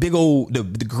 the big old,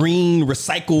 the green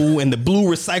recycle and the blue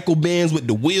recycle bins with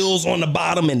the wheels on the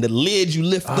bottom and the lid you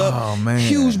lift up. Man.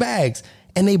 Huge bags.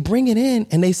 And they bring it in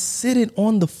and they sit it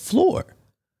on the floor.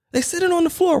 They sit it on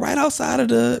the floor right outside of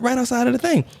the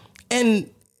thing.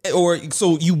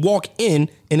 So you walk in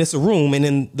and it's a room and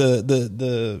then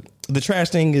the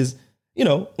trash thing is,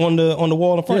 on the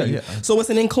wall in front of you. Yeah. So it's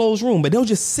an enclosed room, but they'll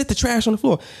just sit the trash on the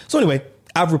floor. So anyway,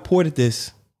 I've reported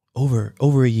this over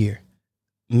a year,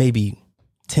 maybe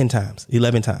 10 times,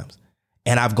 11 times.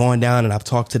 And I've gone down and I've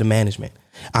talked to the management.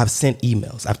 I've sent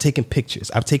emails. I've taken pictures.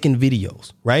 I've taken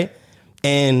videos. Right.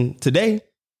 And today,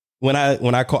 when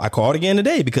I called again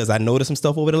today because I noticed some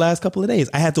stuff over the last couple of days.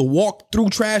 I had to walk through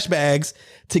trash bags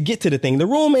to get to the thing. The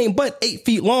room ain't but 8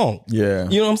 feet long. Yeah.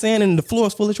 You know what I'm saying? And the floor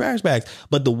is full of trash bags.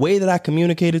 But the way that I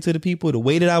communicated to the people, the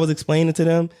way that I was explaining to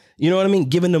them, you know what I mean?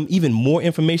 Giving them even more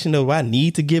information than what I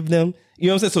need to give them. You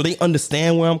know what I'm saying? So they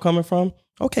understand where I'm coming from.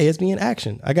 Okay, it's being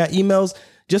action. I got emails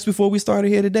just before we started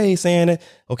here today saying that,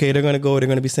 okay, they're going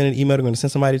to be sending an email. They're going to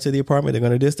send somebody to the apartment. They're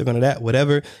going to this, they're going to that,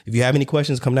 whatever. If you have any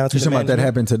questions, come down to the management. That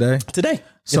happened today? Today.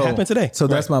 It happened today. So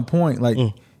That's my point. Like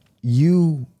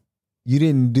you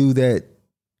didn't do that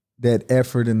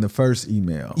effort in the first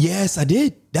email. Yes, I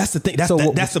did. That's the thing. That's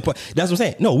the point. That's what I'm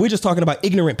saying. No, we're just talking about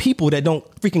ignorant people that don't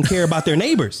freaking care about their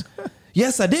neighbors.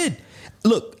 Yes, I did.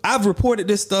 Look, I've reported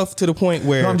this stuff to the point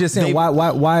where I'm just saying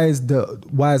why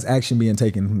is action being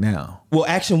taken now? Well,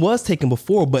 action was taken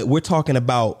before, but we're talking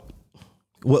about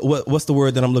what's the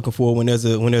word that I'm looking for when there's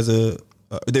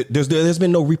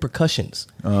been no repercussions.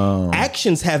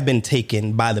 Actions have been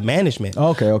taken by the management.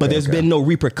 Okay, but there's been no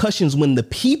repercussions when the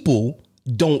people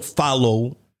don't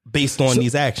follow based on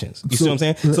these actions. You see what I'm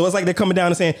saying? So it's like they're coming down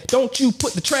and saying, "Don't you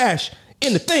put the trash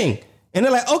in the thing?" And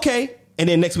they're like, "Okay," and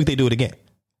then next week they do it again.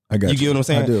 I got you. You get what I'm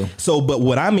saying? I do. So, but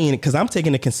what I mean, because I'm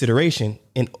taking into consideration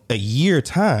in a year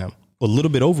time, a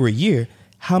little bit over a year,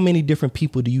 how many different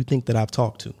people do you think that I've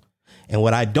talked to? And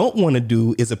what I don't want to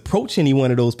do is approach any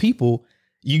one of those people.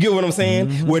 You get what I'm saying?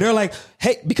 Mm-hmm. Where they're like,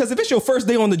 hey, because if it's your first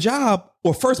day on the job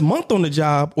or first month on the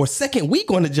job or second week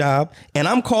on the job, and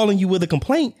I'm calling you with a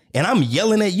complaint and I'm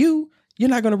yelling at you, you're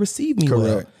not going to receive me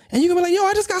well. And you're going to be like, yo,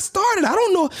 I just got started. I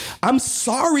don't know. I'm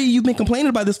sorry you've been complaining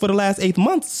about this for the last 8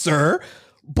 months, sir.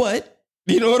 But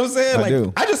you know what I'm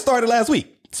saying? I just started last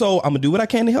week. So I'm gonna do what I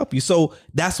can to help you. So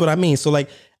that's what I mean. So like,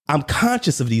 I'm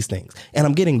conscious of these things and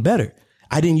I'm getting better.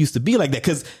 I didn't used to be like that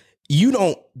because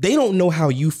they don't know how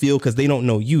you feel because they don't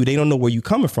know you. They don't know where you're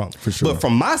coming from. For sure. But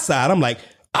from my side, I'm like,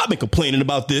 I've been complaining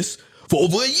about this for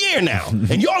over a year now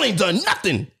and y'all ain't done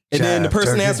nothing. And then the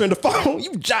person answering the phone,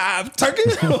 you jive turkey,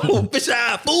 fish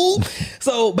eye fool.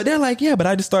 So, but they're like, yeah, but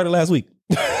I just started last week.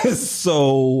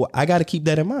 So I got to keep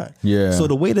that in mind. Yeah. So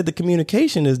the way that the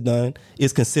communication is done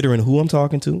is considering who I'm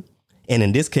talking to. And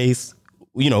in this case,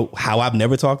 how I've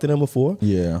never talked to them before.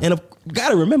 Yeah. And I've got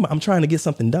to remember, I'm trying to get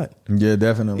something done. Yeah,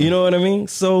 definitely. You know what I mean?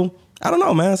 So I don't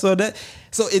know, man. So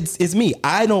it's me.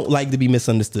 I don't like to be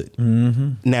misunderstood.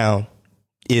 Mm-hmm. Now,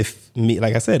 if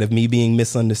me being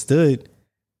misunderstood,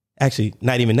 actually,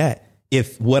 not even that.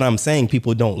 If what I'm saying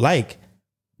people don't like,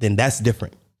 then that's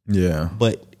different. Yeah.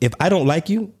 But if I don't like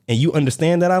you and you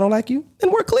understand that I don't like you,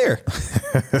 then we're clear.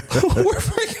 We're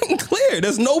freaking clear.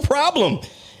 There's no problem.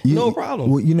 No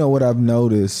problem. Well, you know what I've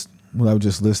noticed when I was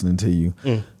just listening to you,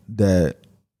 that,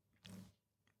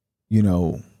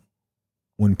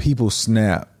 when people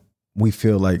snap, we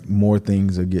feel like more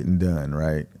things are getting done,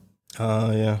 right?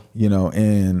 Yeah.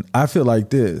 And I feel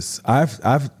like this.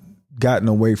 I've gotten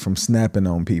away from snapping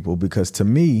on people because to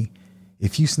me,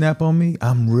 if you snap on me,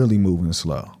 I'm really moving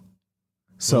slow.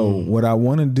 So what I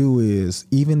want to do is,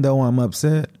 even though I'm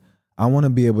upset, I want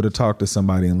to be able to talk to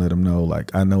somebody and let them know,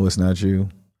 like, I know it's not you.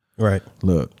 Right.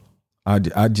 Look, I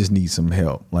just need some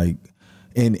help. Like,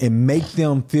 and make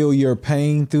them feel your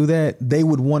pain through that, they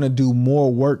would want to do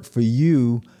more work for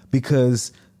you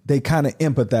because they kind of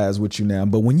empathize with you now.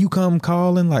 But when you come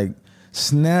calling, like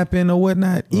snapping or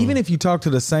whatnot, even if you talk to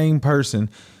the same person,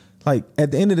 like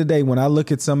at the end of the day, when I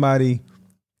look at somebody,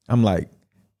 I'm like,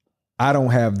 I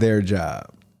don't have their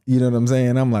job. You know what I'm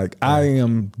saying? I'm like, I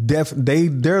am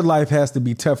their life has to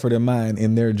be tougher than mine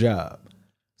in their job.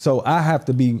 So I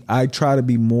try to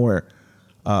be more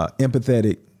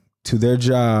empathetic to their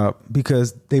job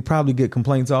because they probably get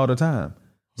complaints all the time.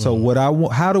 So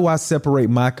how do I separate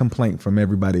my complaint from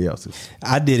everybody else's?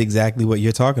 I did exactly what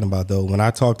you're talking about though. When I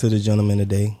talked to the gentleman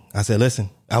today, I said, listen,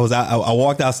 I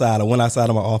walked outside. I went outside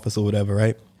of my office or whatever,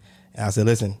 right? And I said,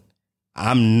 listen,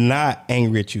 I'm not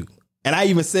angry at you. And I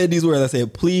even said these words. I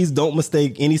said, please don't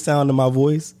mistake any sound in my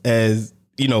voice as,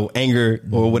 anger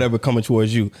or whatever coming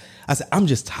towards you. I said, I'm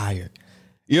just tired.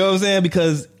 You know what I'm saying?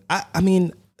 Because I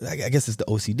guess it's the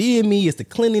OCD in me, it's the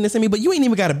cleanliness in me, but you ain't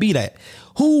even got to be that.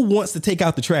 Who wants to take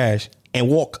out the trash and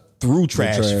walk through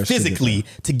trash physically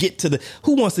to get to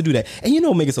who wants to do that? And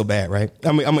make it so bad, right?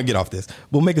 I'm going to get off this,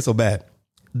 but make it so bad.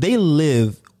 They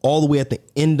live all the way at the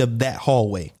end of that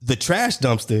hallway. The trash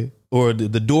dumpster or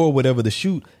the door, whatever the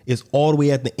chute is all the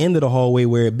way at the end of the hallway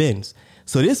where it bends.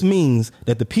 So this means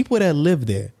that the people that live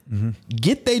there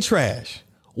get their trash,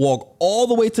 walk all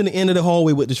the way to the end of the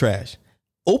hallway with the trash,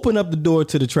 open up the door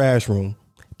to the trash room,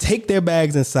 take their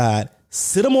bags inside,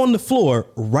 sit them on the floor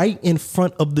right in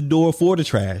front of the door for the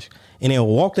trash, and then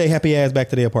walk their happy ass back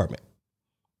to their apartment.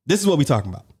 This is what we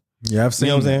talking about. Yeah, I've seen.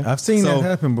 You know what I'm saying? I've seen that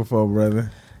happen before, brother.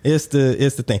 It's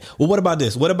the thing. Well, what about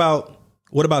this? What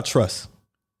about trust?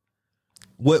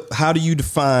 How do you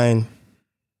define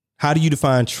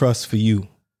trust for you?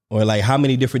 Or like how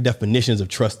many different definitions of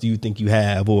trust do you think you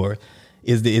have? Or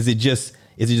is it just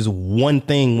one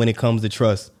thing when it comes to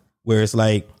trust where it's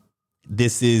like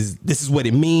this is what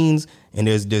it means and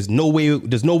there's no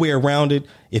way around it.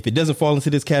 If it doesn't fall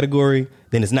into this category,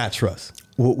 then it's not trust.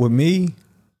 Well, with me,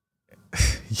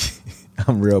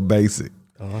 I'm real basic.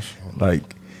 Oh, sure.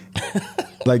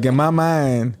 Like in my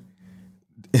mind,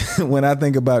 when I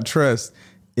think about trust,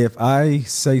 if I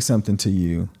say something to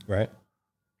you, right,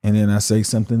 and then I say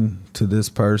something to this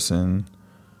person,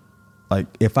 like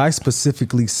if I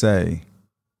specifically say,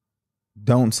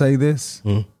 don't say this,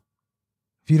 if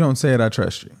you don't say it, I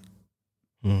trust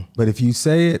you. But if you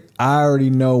say it, I already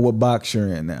know what box you're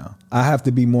in now. I have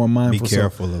to be more mindful. Be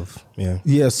careful of, yeah.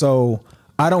 Yeah, so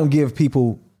I don't give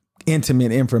people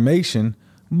intimate information,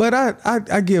 but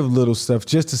I give little stuff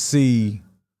just to see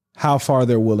how far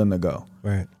they're willing to go.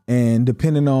 Right. And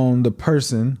depending on the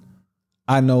person,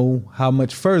 I know how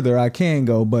much further I can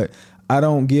go, but I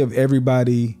don't give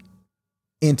everybody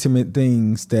intimate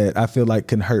things that I feel like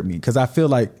can hurt me because I feel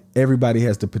like everybody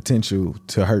has the potential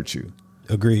to hurt you.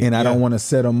 Agreed. And I don't want to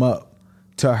set them up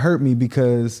to hurt me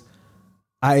because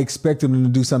I expected them to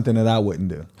do something that I wouldn't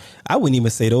do. I wouldn't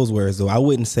even say those words though. I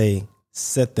wouldn't say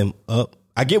set them up.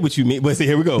 I get what you mean, but see,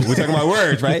 here we go. We're talking about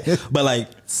words, right? But like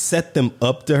set them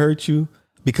up to hurt you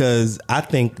because I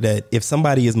think that if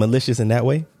somebody is malicious in that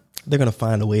way, they're going to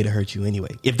find a way to hurt you anyway.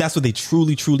 If that's what they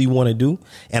truly, truly want to do.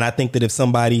 And I think that if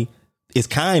somebody is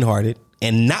kind-hearted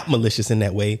and not malicious in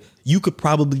that way, you could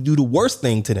probably do the worst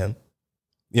thing to them.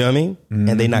 You know what I mean? Mm-hmm.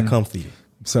 And they not come for you.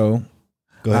 So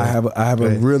I have a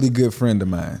really good friend of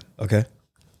mine. Okay.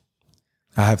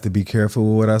 I have to be careful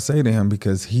with what I say to him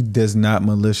because he does not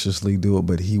maliciously do it,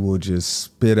 but he will just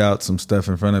spit out some stuff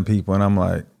in front of people. And I'm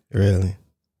like, really?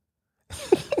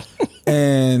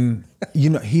 And he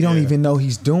don't even know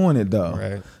he's doing it though.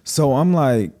 Right. So I'm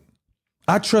like,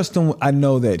 I trust him. I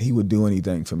know that he would do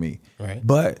anything for me. Right.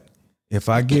 But if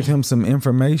I give him some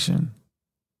information,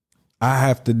 I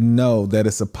have to know that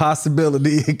it's a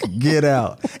possibility it could get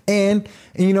out. And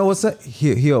you know what's up?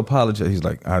 He'll apologize. He's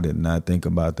like, I did not think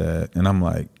about that. And I'm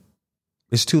like,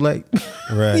 it's too late.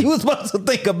 Right. He was supposed to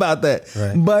think about that.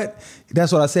 Right. But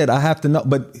that's what I said. I have to know.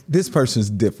 But this person's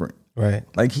different. Right.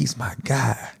 Like he's my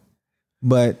guy.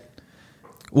 But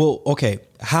well, okay.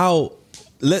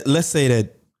 Let's say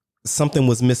that something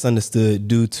was misunderstood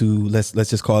due to let's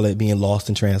just call it being lost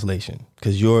in translation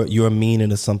because your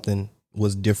meaning of something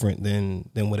was different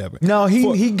than whatever. No,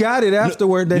 he got it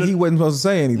afterward that he wasn't supposed to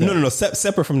say anything. No.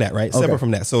 Separate from that, right? Okay. Separate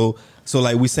from that. So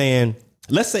like we saying,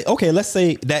 let's say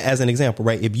that as an example,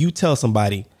 right? If you tell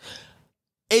somebody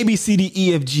A, B, C, D,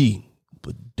 E, F, G,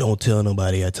 but don't tell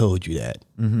nobody I told you that,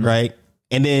 right?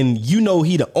 And then he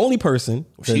the only person,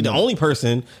 she the only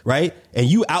person, right? And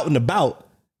you out and about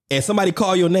and somebody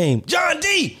call your name, John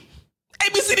D,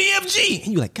 A, B, C, D, E, F, G.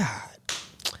 And you're like, God.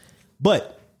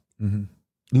 But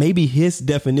maybe his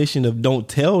definition of don't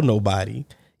tell nobody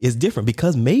is different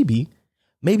because maybe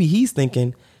maybe he's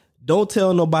thinking, don't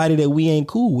tell nobody that we ain't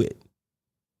cool with.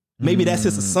 Maybe that's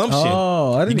his assumption.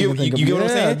 Oh, I didn't even think you get what I'm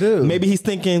saying? Dude. Maybe he's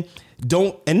thinking,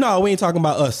 no, we ain't talking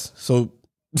about us. So,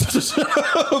 but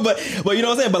you know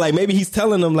what I'm saying? But like, maybe he's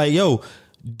telling them like, yo,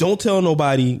 don't tell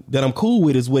nobody that I'm cool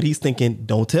with is what he's thinking.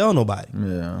 Don't tell nobody.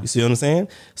 Yeah. You see what I'm saying?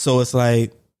 So it's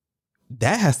like,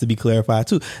 that has to be clarified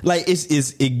too. Like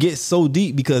it gets so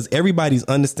deep because everybody's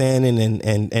understanding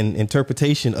and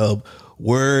interpretation of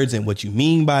words and what you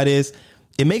mean by this,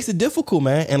 it makes it difficult,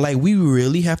 man. And like, we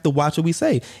really have to watch what we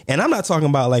say. And I'm not talking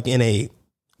about like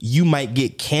you might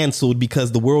get canceled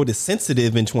because the world is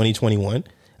sensitive in 2021.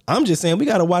 I'm just saying we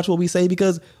got to watch what we say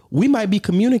because we might be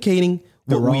communicating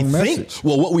what we think.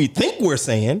 Well, what we think we're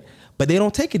saying, but they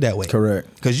don't take it that way.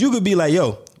 Correct. Because you could be like,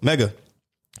 yo, Mega,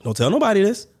 don't tell nobody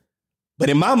this. But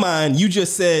in my mind, you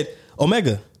just said,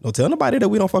 Omega, don't tell nobody that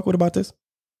we don't fuck with about this.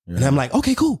 Yeah. And I'm like,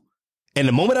 okay, cool. And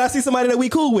the moment I see somebody that we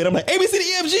cool with, I'm like,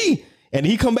 ABCDEFG. And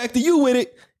he come back to you with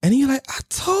it. And you're like, I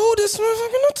told this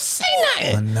motherfucker not to say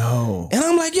nothing. I know. And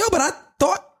I'm like, yo, but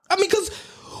because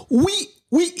we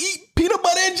eat peanut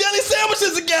butter and jelly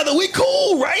sandwiches together. We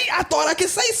cool, right? I thought I could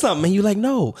say something. And you're like,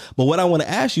 no. But what I want to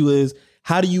ask you is,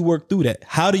 how do you work through that?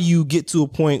 How do you get to a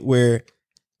point where,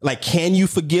 like, can you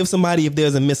forgive somebody if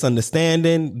there's a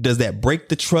misunderstanding? Does that break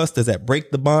the trust? Does that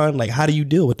break the bond? Like, how do you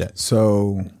deal with that?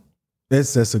 So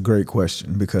that's a great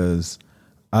question because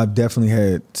I've definitely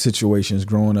had situations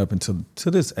growing up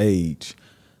to this age.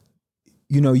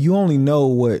 You know, you only know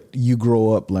what you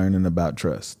grow up learning about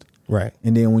trust. Right.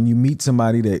 And then when you meet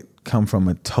somebody that come from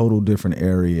a total different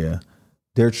area,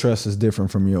 their trust is different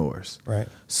from yours. Right.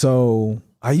 So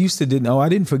I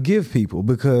didn't forgive people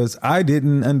because I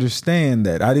didn't understand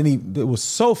that. It was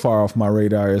so far off my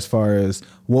radar as far as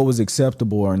what was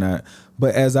acceptable or not.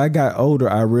 But as I got older,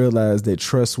 I realized that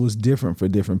trust was different for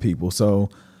different people. So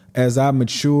as I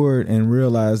matured and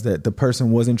realized that the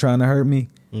person wasn't trying to hurt me,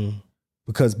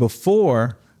 because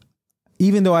before,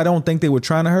 even though I don't think they were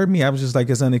trying to hurt me, I was just like,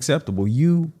 it's unacceptable.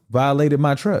 You violated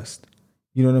my trust.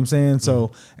 You know what I'm saying?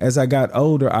 So as I got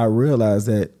older, I realized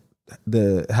that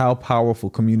how powerful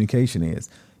communication is.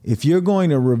 If you're going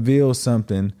to reveal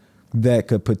something that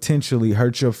could potentially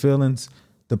hurt your feelings,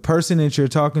 the person that you're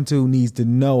talking to needs to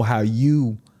know how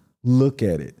you look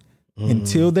at it.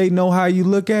 Until they know how you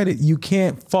look at it, you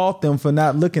can't fault them for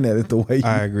not looking at it the way you.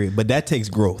 I agree, but that takes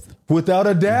growth. Without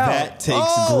a doubt. That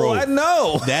takes growth. I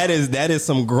know. That is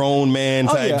some grown man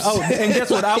type. And guess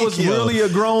what? I was really a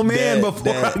grown man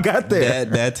before I got there.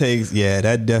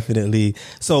 That definitely.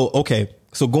 So, okay.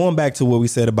 So going back to what we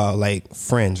said about like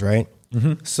friends, right?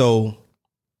 Mm-hmm. So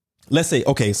let's say,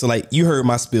 okay, so like you heard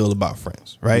my spiel about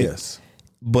friends, right? Yes.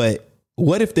 But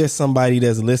what if there's somebody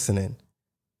that's listening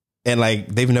and like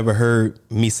they've never heard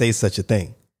me say such a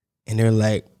thing and they're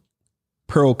like,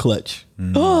 pearl clutch.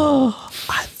 Oh,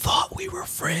 I thought we were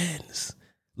friends.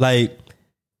 Like,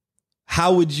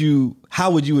 how would you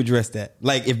address that?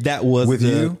 Like, if that was with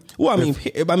you? Well,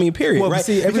 I mean, period. Well, right?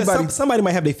 See, everybody, somebody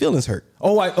might have their feelings hurt.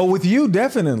 With you,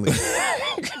 definitely.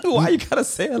 Why you gotta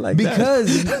say it like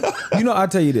because, that? Because I'll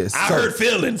tell you this. I hurt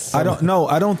feelings. I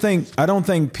don't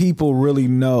think people really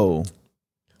know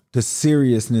the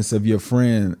seriousness of your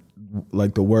friend,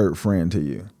 like the word friend to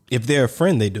you. If they're a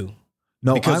friend, they do.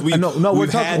 No, because we're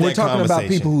talking about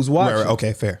people who's watching. Right.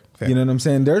 Okay, fair. You know what I'm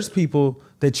saying? There's people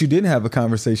that you didn't have a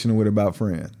conversation with about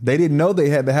friend. They didn't know they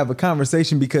had to have a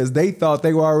conversation because they thought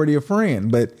they were already a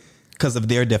friend, but because of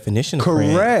their definition of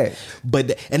correct.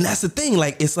 Friend. And that's the thing.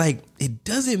 Like, it's like, it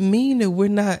doesn't mean that we're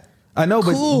not. I know,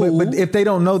 cool. but if they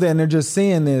don't know that and they're just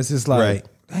seeing this, it's like, right.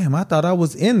 Damn, I thought I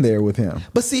was in there with him.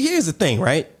 But see, here's the thing,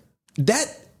 right? That,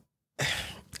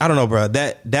 I don't know, bro.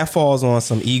 That falls on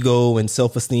some ego and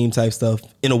self-esteem type stuff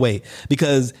in a way,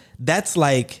 because that's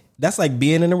like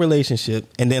being in a relationship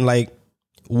and then like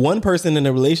one person in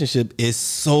a relationship is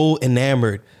so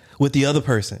enamored with the other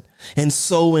person and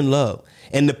so in love,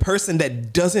 and the person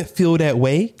that doesn't feel that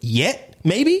way yet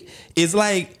maybe is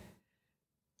like,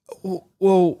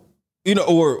 well,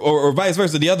 or vice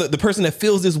versa. The person that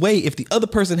feels this way, if the other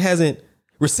person hasn't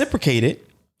reciprocated,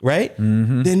 right?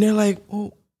 Mm-hmm. Then they're like,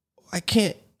 oh, I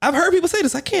can't. I've heard people say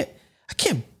this. I can't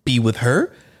be with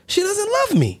her. She doesn't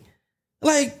love me.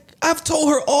 Like, I've told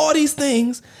her all these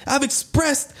things. I've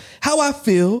expressed how I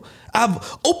feel.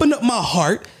 I've opened up my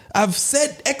heart. I've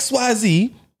said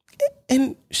XYZ,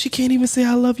 and she can't even say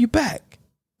I love you back.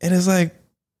 And it's like,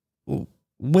 well,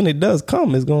 when it does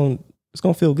come, it's gonna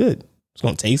feel good. It's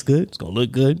gonna taste good. It's gonna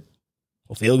look good.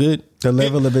 It'll feel good. The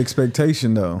level of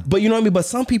expectation, though. But you know what I mean? But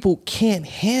some people can't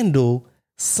handle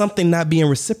something not being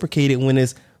reciprocated when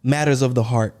it's matters of the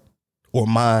heart or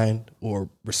mind or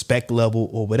respect level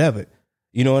or whatever.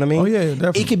 You know what I mean? Oh, yeah,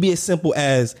 definitely. It could be as simple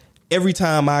as every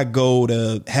time I go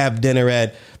to have dinner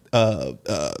at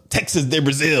Texas de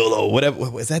Brazil or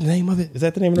whatever. Is that the name of it? Is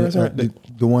that the name of the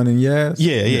restaurant? The one in Yas?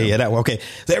 Yeah, that one. Okay.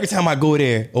 So every time I go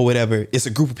there or whatever, it's a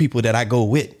group of people that I go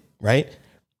with, right?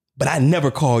 But I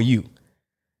never call you.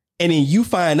 And then you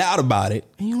find out about it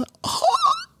and you're like,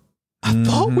 oh, I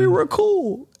thought we were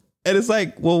cool. And it's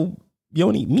like, well, you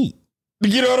don't eat meat.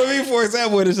 You know what I mean? For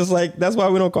example, it's just like, that's why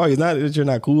we don't call you. It's not that you're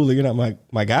not cool or you're not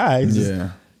my guy. It's just,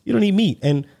 you don't eat meat.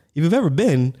 And if you've ever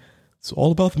been, it's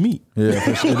all about the meat. Yeah,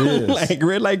 for sure it is. Like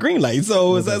red light, green light.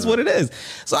 So that's what it is.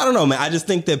 So I don't know, man. I just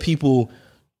think that people,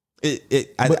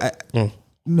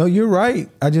 No, you're right.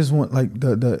 I just want like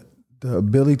the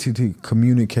ability to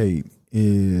communicate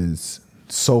is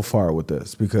so far with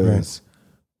us because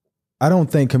I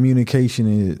don't think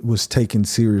communication was taken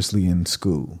seriously in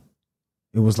school.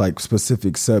 It was like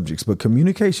specific subjects, but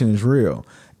communication is real.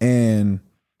 And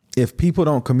if people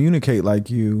don't communicate like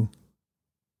you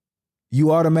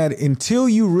automatically, until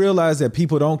you realize that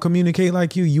people don't communicate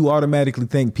like you automatically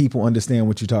think people understand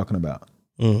what you're talking about.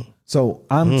 So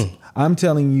I'm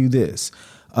telling you this,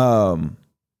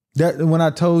 that when I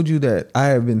told you that I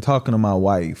have been talking to my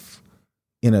wife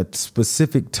in a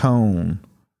specific tone,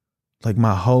 like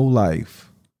my whole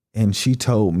life, and she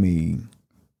told me,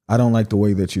 I don't like the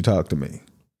way that you talk to me.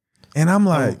 And I'm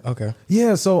like, okay.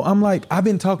 Yeah. So I'm like, I've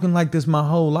been talking like this my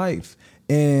whole life.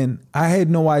 And I had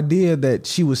no idea that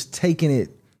she was taking it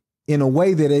in a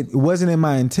way that it wasn't in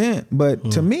my intent.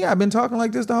 But to me, I've been talking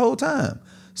like this the whole time.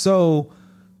 So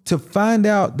to find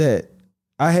out that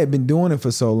I had been doing it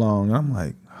for so long, I'm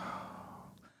like,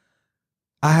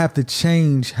 I have to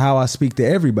change how I speak to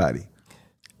everybody.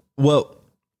 Well,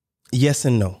 yes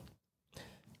and no.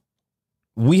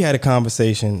 We had a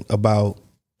conversation about,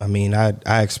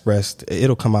 I expressed,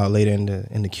 it'll come out later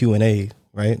in the Q&A,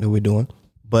 right, that we're doing.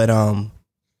 But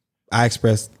I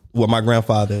expressed what my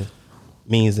grandfather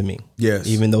means to me. Yes.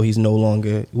 Even though he's no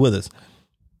longer with us.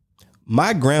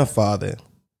 My grandfather,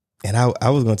 and I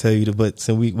was going to tell you, but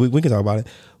so we can talk about it.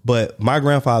 But my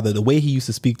grandfather, the way he used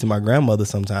to speak to my grandmother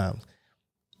sometimes,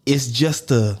 it's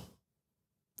just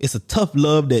it's a tough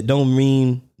love that don't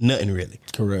mean nothing really.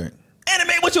 Correct.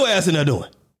 Anime, what your ass in there doing?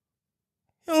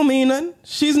 It don't mean nothing.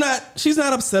 She's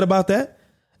not upset about that.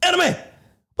 Anime,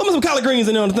 put me some collard greens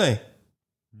in there on the thing.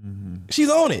 She's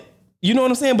on it. You know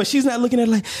what I'm saying? But she's not looking at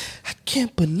it like, I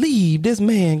can't believe this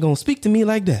man gonna speak to me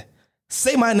like that.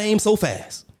 Say my name so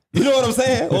fast. You know what I'm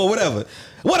saying? Or whatever.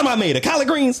 What am I made of? Collard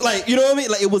greens? Like, you know what I mean?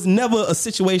 Like, it was never a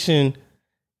situation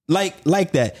like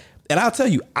that. And I'll tell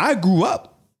you, I grew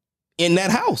up in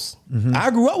that house. I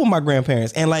grew up with my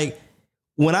grandparents. And like,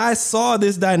 when I saw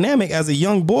this dynamic as a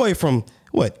young boy from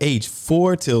age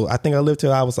 4 till I think I lived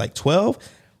till I was like 12.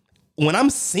 When I'm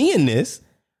seeing this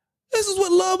is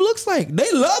what love looks like. They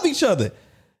love each other.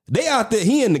 They out there,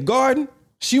 he in the garden,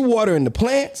 she watering the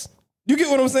plants. You get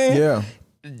what I'm saying? Yeah.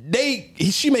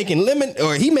 He making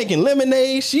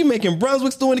lemonade, she making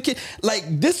Brunswick stew in the kitchen. Like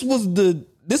this was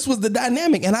the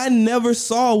dynamic. And I never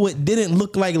saw what didn't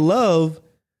look like love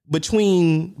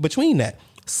between that.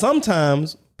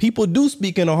 Sometimes people do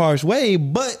speak in a harsh way,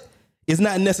 but it's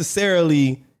not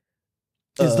necessarily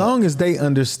as long as they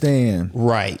understand.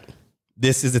 Right.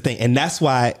 This is the thing. And that's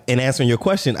why, in answering your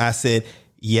question, I said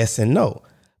yes and no.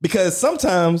 Because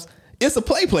sometimes it's a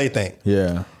play thing.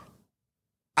 Yeah.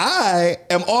 I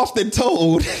am often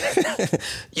told,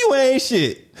 you ain't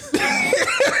shit.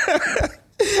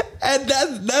 And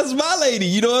that's my lady.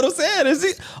 You know what I'm saying?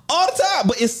 It's all the time.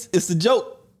 But it's a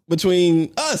joke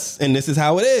between us. And this is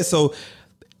how it is. So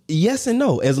yes and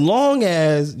no. As long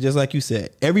as, just like you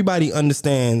said, everybody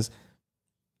understands,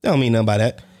 they don't mean nothing by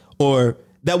that. Or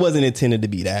that wasn't intended to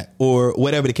be that, or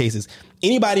whatever the case is.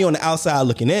 Anybody on the outside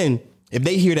looking in, if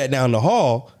they hear that down the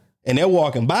hall and they're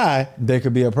walking by, there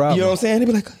could be a problem. You know what I'm saying? They'd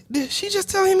be like, did she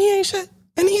just tell him he ain't shit?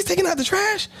 And he's taking out the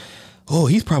trash? Oh,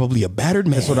 he's probably a battered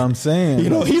man. That's what I'm saying. You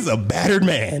know, he's a battered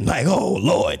man. Like, oh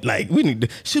Lord, like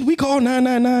should we call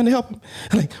 999 to help him?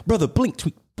 Like, brother, blink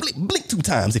 2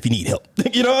 times if you need help.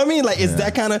 You know what I mean? Like, it's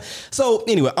that kind of. So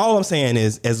anyway, all I'm saying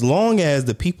is, as long as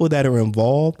the people that are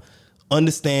involved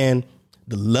understand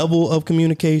the level of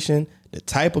communication, the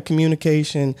type of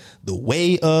communication, the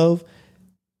way of,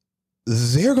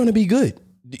 they're going to be good.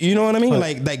 You know what I mean?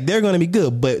 Like they're going to be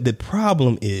good. But the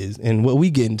problem is, and what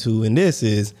we get into in this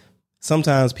is,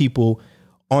 sometimes people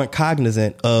aren't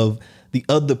cognizant of the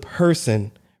other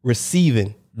person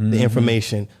receiving the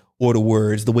information or the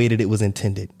words the way that it was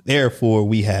intended. Therefore,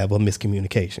 we have a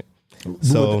miscommunication.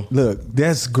 So look,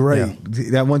 that's great.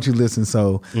 I want you to listen.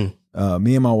 So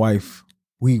me and my wife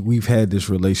we've had this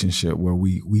relationship where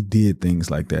we did things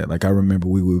like that. Like I remember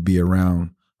we would be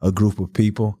around a group of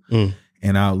people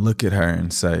and I'll look at her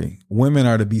and say, women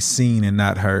are to be seen and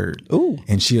not heard. Ooh.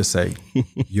 And she'll say,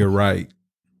 you're right.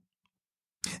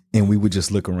 And we would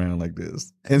just look around like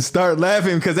this and start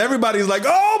laughing because everybody's like,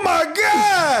 oh my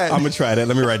God. I'm going to try that.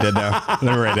 Let me write that down.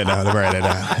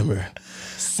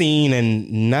 Seen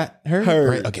and not heard?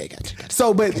 Right. Okay, gotcha.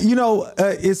 So, but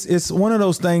it's one of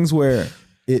those things where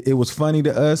it was funny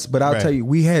to us, but I'll tell you,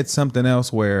 we had something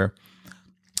else where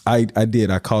I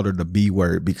called her the B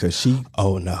word because she.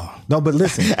 Oh no, but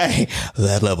listen, hey,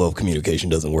 that level of communication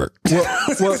doesn't work.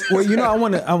 Well,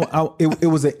 it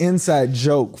was an inside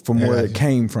joke from where it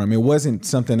came from. It wasn't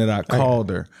something that I called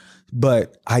her,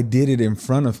 but I did it in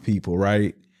front of people,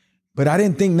 right? But I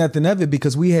didn't think nothing of it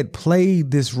because we had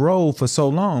played this role for so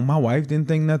long. My wife didn't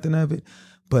think nothing of it,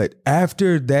 but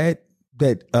after that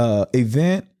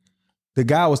event. The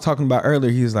guy I was talking about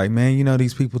earlier, he was like, man,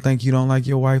 these people think you don't like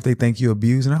your wife. They think you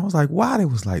abuse. And I was like, why? They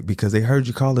was like, because they heard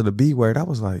you call it a B word. I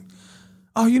was like,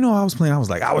 oh, I was playing. I was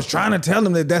like, I was trying to tell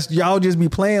them that that's y'all just be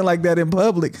playing like that in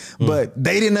public. But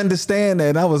they didn't understand that.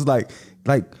 And I was like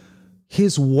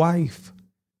his wife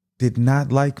did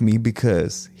not like me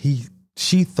because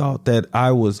she thought that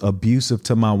I was abusive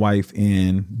to my wife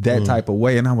in that type of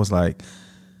way. And I was like,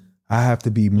 I have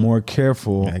to be more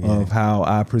careful of how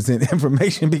I present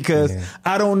information because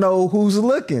I don't know who's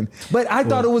looking. But I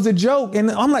thought it was a joke. And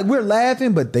I'm like, we're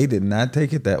laughing, but they did not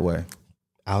take it that way.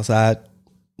 Outside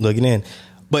looking in.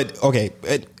 But okay,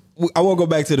 I won't go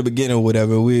back to the beginning or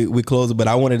whatever. We close it, but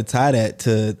I wanted to tie that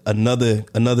to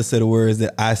another set of words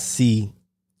that I see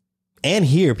and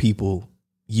hear people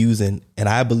using, and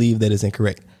I believe that is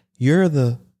incorrect. You're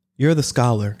the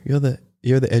scholar.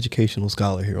 You're the educational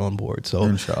scholar here on board. So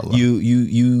Inshallah.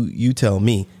 You tell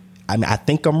me. I mean, I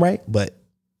think I'm right, but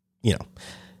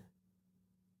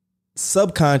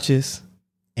subconscious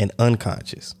and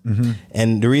unconscious. Mm-hmm.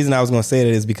 And the reason I was going to say that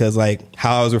is because like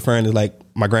how I was referring to like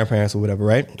my grandparents or whatever,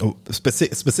 right?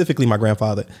 Specifically my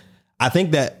grandfather. I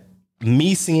think that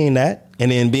me seeing that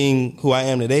and then being who I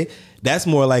am today, that's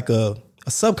more like a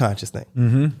subconscious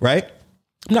thing, right?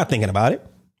 I'm not thinking about it.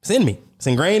 It's in me. It's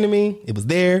ingrained in me. It was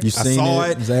there. I saw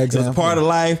it. It was a part of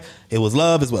life. It was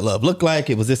love. It's what love looked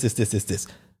like. It was this.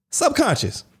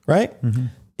 Subconscious, right? Mm-hmm.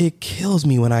 It kills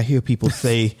me when I hear people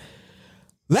say,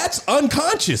 that's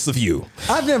unconscious of you.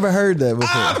 I've never heard that before.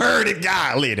 I've heard it.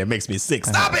 Golly, that makes me sick.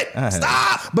 Stop it.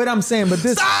 Stop. But I'm saying,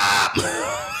 stop.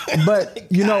 But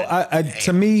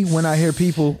to me, when I hear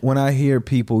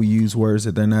people use words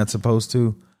that they're not supposed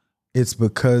to, it's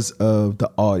because of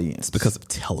the audience. It's because of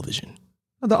television.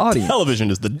 The audience. Television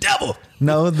is the devil.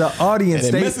 No, the audience.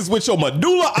 And it messes with your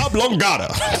medulla oblongata.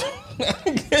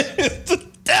 It's the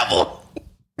devil.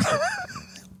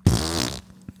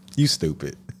 You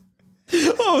stupid.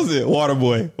 What was it?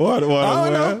 Waterboy. Water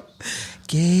boy.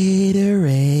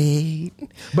 Gatorade.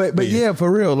 But yeah,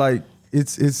 for real. Like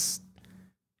it's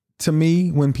to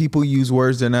me, when people use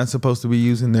words they're not supposed to be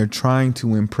using, they're trying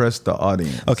to impress the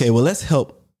audience. Okay, well, let's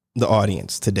help the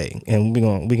audience today, and we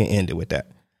can end it with that.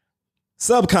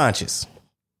 Subconscious.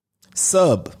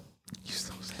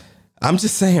 I'm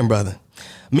just saying, brother.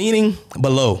 Meaning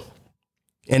below.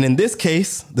 And in this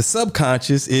case, the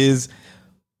subconscious is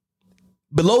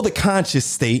below the conscious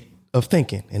state of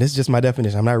thinking. And it's just my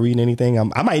definition. I'm not reading anything.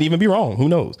 I might even be wrong. Who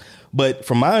knows? But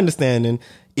from my understanding,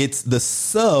 it's the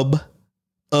sub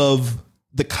of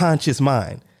the conscious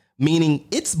mind. Meaning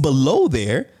it's below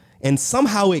there and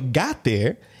somehow it got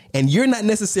there and you're not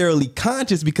necessarily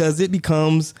conscious because it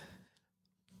becomes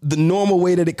the normal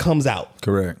way that it comes out.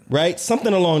 Correct. Right?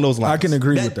 Something along those lines. I can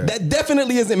agree with that. That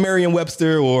definitely isn't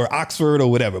Merriam-Webster or Oxford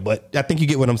or whatever, but I think you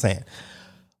get what I'm saying.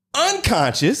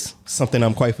 Unconscious, something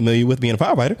I'm quite familiar with being a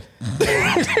firefighter.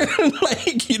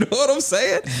 Like, you know what I'm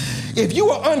saying? If you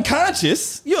are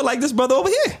unconscious, you're like this brother over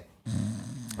here.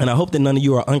 And I hope that none of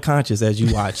you are unconscious as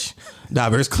you watch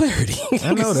Diverse Clarity.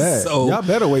 I know that. So, y'all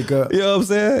better wake up. You know what I'm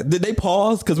saying? Did they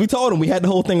pause? Because we told them we had the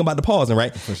whole thing about the pausing,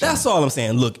 right? Sure. That's all I'm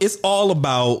saying. Look, it's all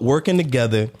about working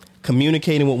together,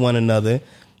 communicating with one another.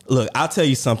 Look, I'll tell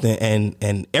you something,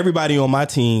 and everybody on my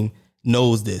team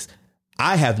knows this.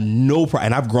 I have no problem,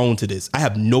 and I've grown to this. I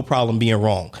have no problem being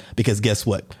wrong because guess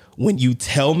what? When you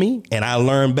tell me and I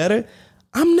learn better,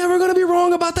 I'm never going to be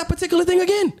wrong about that particular thing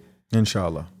again.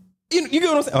 Inshallah. You get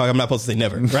what I'm saying? Oh, I'm not supposed to say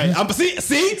never, right?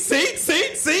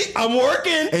 See, I'm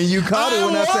working. And you caught it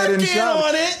when I said inshallah.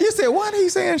 On it. You said, why did he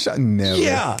say inshallah? Never.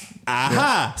 Yeah.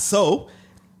 Aha. Yeah. So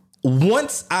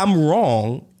once I'm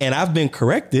wrong and I've been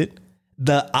corrected,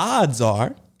 the odds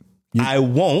are I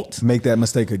won't make that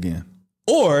mistake again.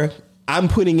 Or I'm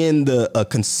putting in a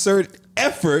concerted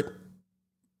effort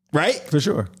right? For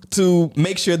sure. To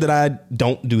make sure that I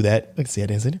don't do that. Like I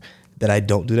said, that I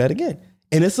don't do that again.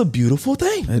 And it's a beautiful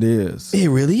thing. It is. It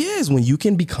really is when you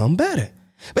can become better.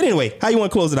 But anyway, how you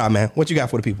want to close it out, man? What you got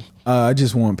for the people? I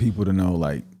just want people to know,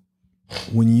 like,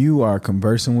 when you are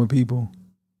conversing with people,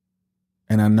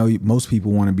 and I know most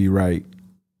people want to be right,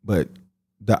 but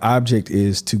the object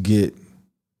is to get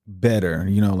better.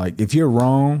 You know, like if you're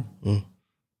wrong,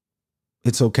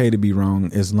 it's okay to be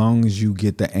wrong as long as you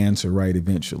get the answer right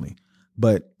eventually.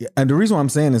 And the reason why I'm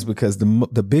saying this because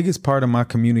the biggest part of my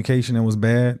communication that was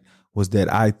bad was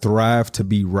that I thrived to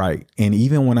be right. And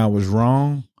even when I was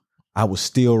wrong, I was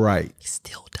still right. He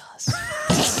still does.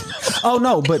 Oh,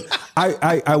 no, but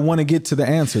I want to get to the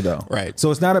answer, though. Right.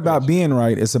 So it's not about being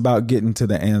right. It's about getting to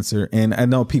the answer. And I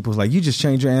know people's like, you just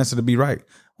change your answer to be right.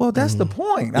 Well, that's the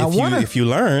point. If you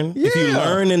learn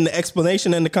in the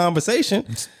explanation and the conversation.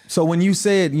 So when you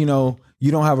said, you know,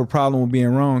 you don't have a problem with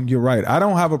being wrong, you're right. I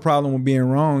don't have a problem with being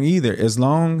wrong either, as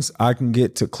long as I can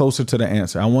get to closer to the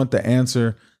answer. I want the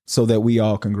answer so that we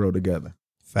all can grow together.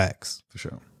 Facts. For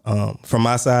sure. From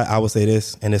my side, I would say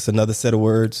this, and it's another set of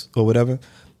words or whatever.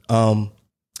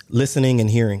 Listening and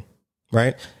hearing,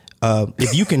 right?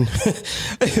 If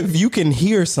you can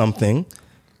hear something,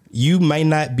 you might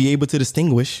not be able to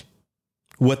distinguish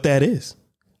what that is.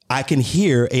 I can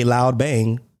hear a loud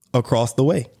bang across the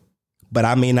way, but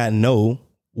I may not know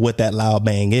what that loud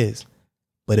bang is.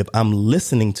 But if I'm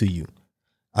listening to you,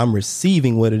 I'm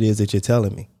receiving what it is that you're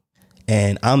telling me,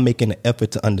 and I'm making an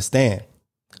effort to understand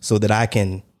so that I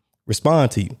can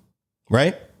respond to you,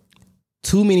 right?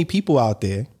 Too many people out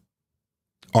there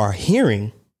are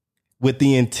hearing with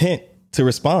the intent to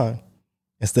respond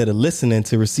instead of listening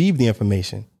to receive the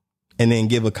information and then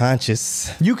give a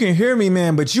conscious. You can hear me,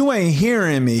 man, but you ain't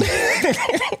hearing me.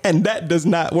 And that does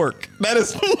not work. That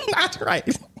is not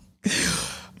right.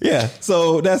 Yeah.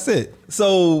 So that's it.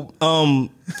 So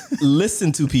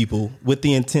listen to people with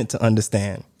the intent to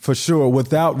understand. For sure.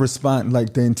 Without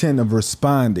like the intent of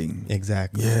responding.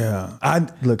 Exactly. Yeah.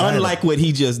 Unlike what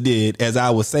he just did, as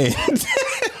I was saying.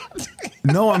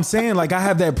 No, I'm saying like I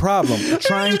have that problem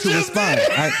trying to respond.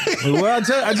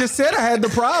 I just said I had the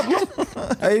problem.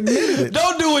 I admitted it.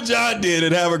 Don't do what John did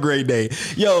and have a great day.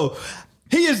 Yo,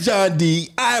 he is John D.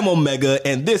 I am Omega,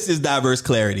 and this is Diverse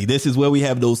Clarity. This is where we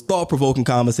have those thought-provoking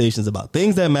conversations about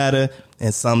things that matter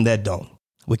and some that don't.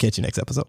 We'll catch you next episode.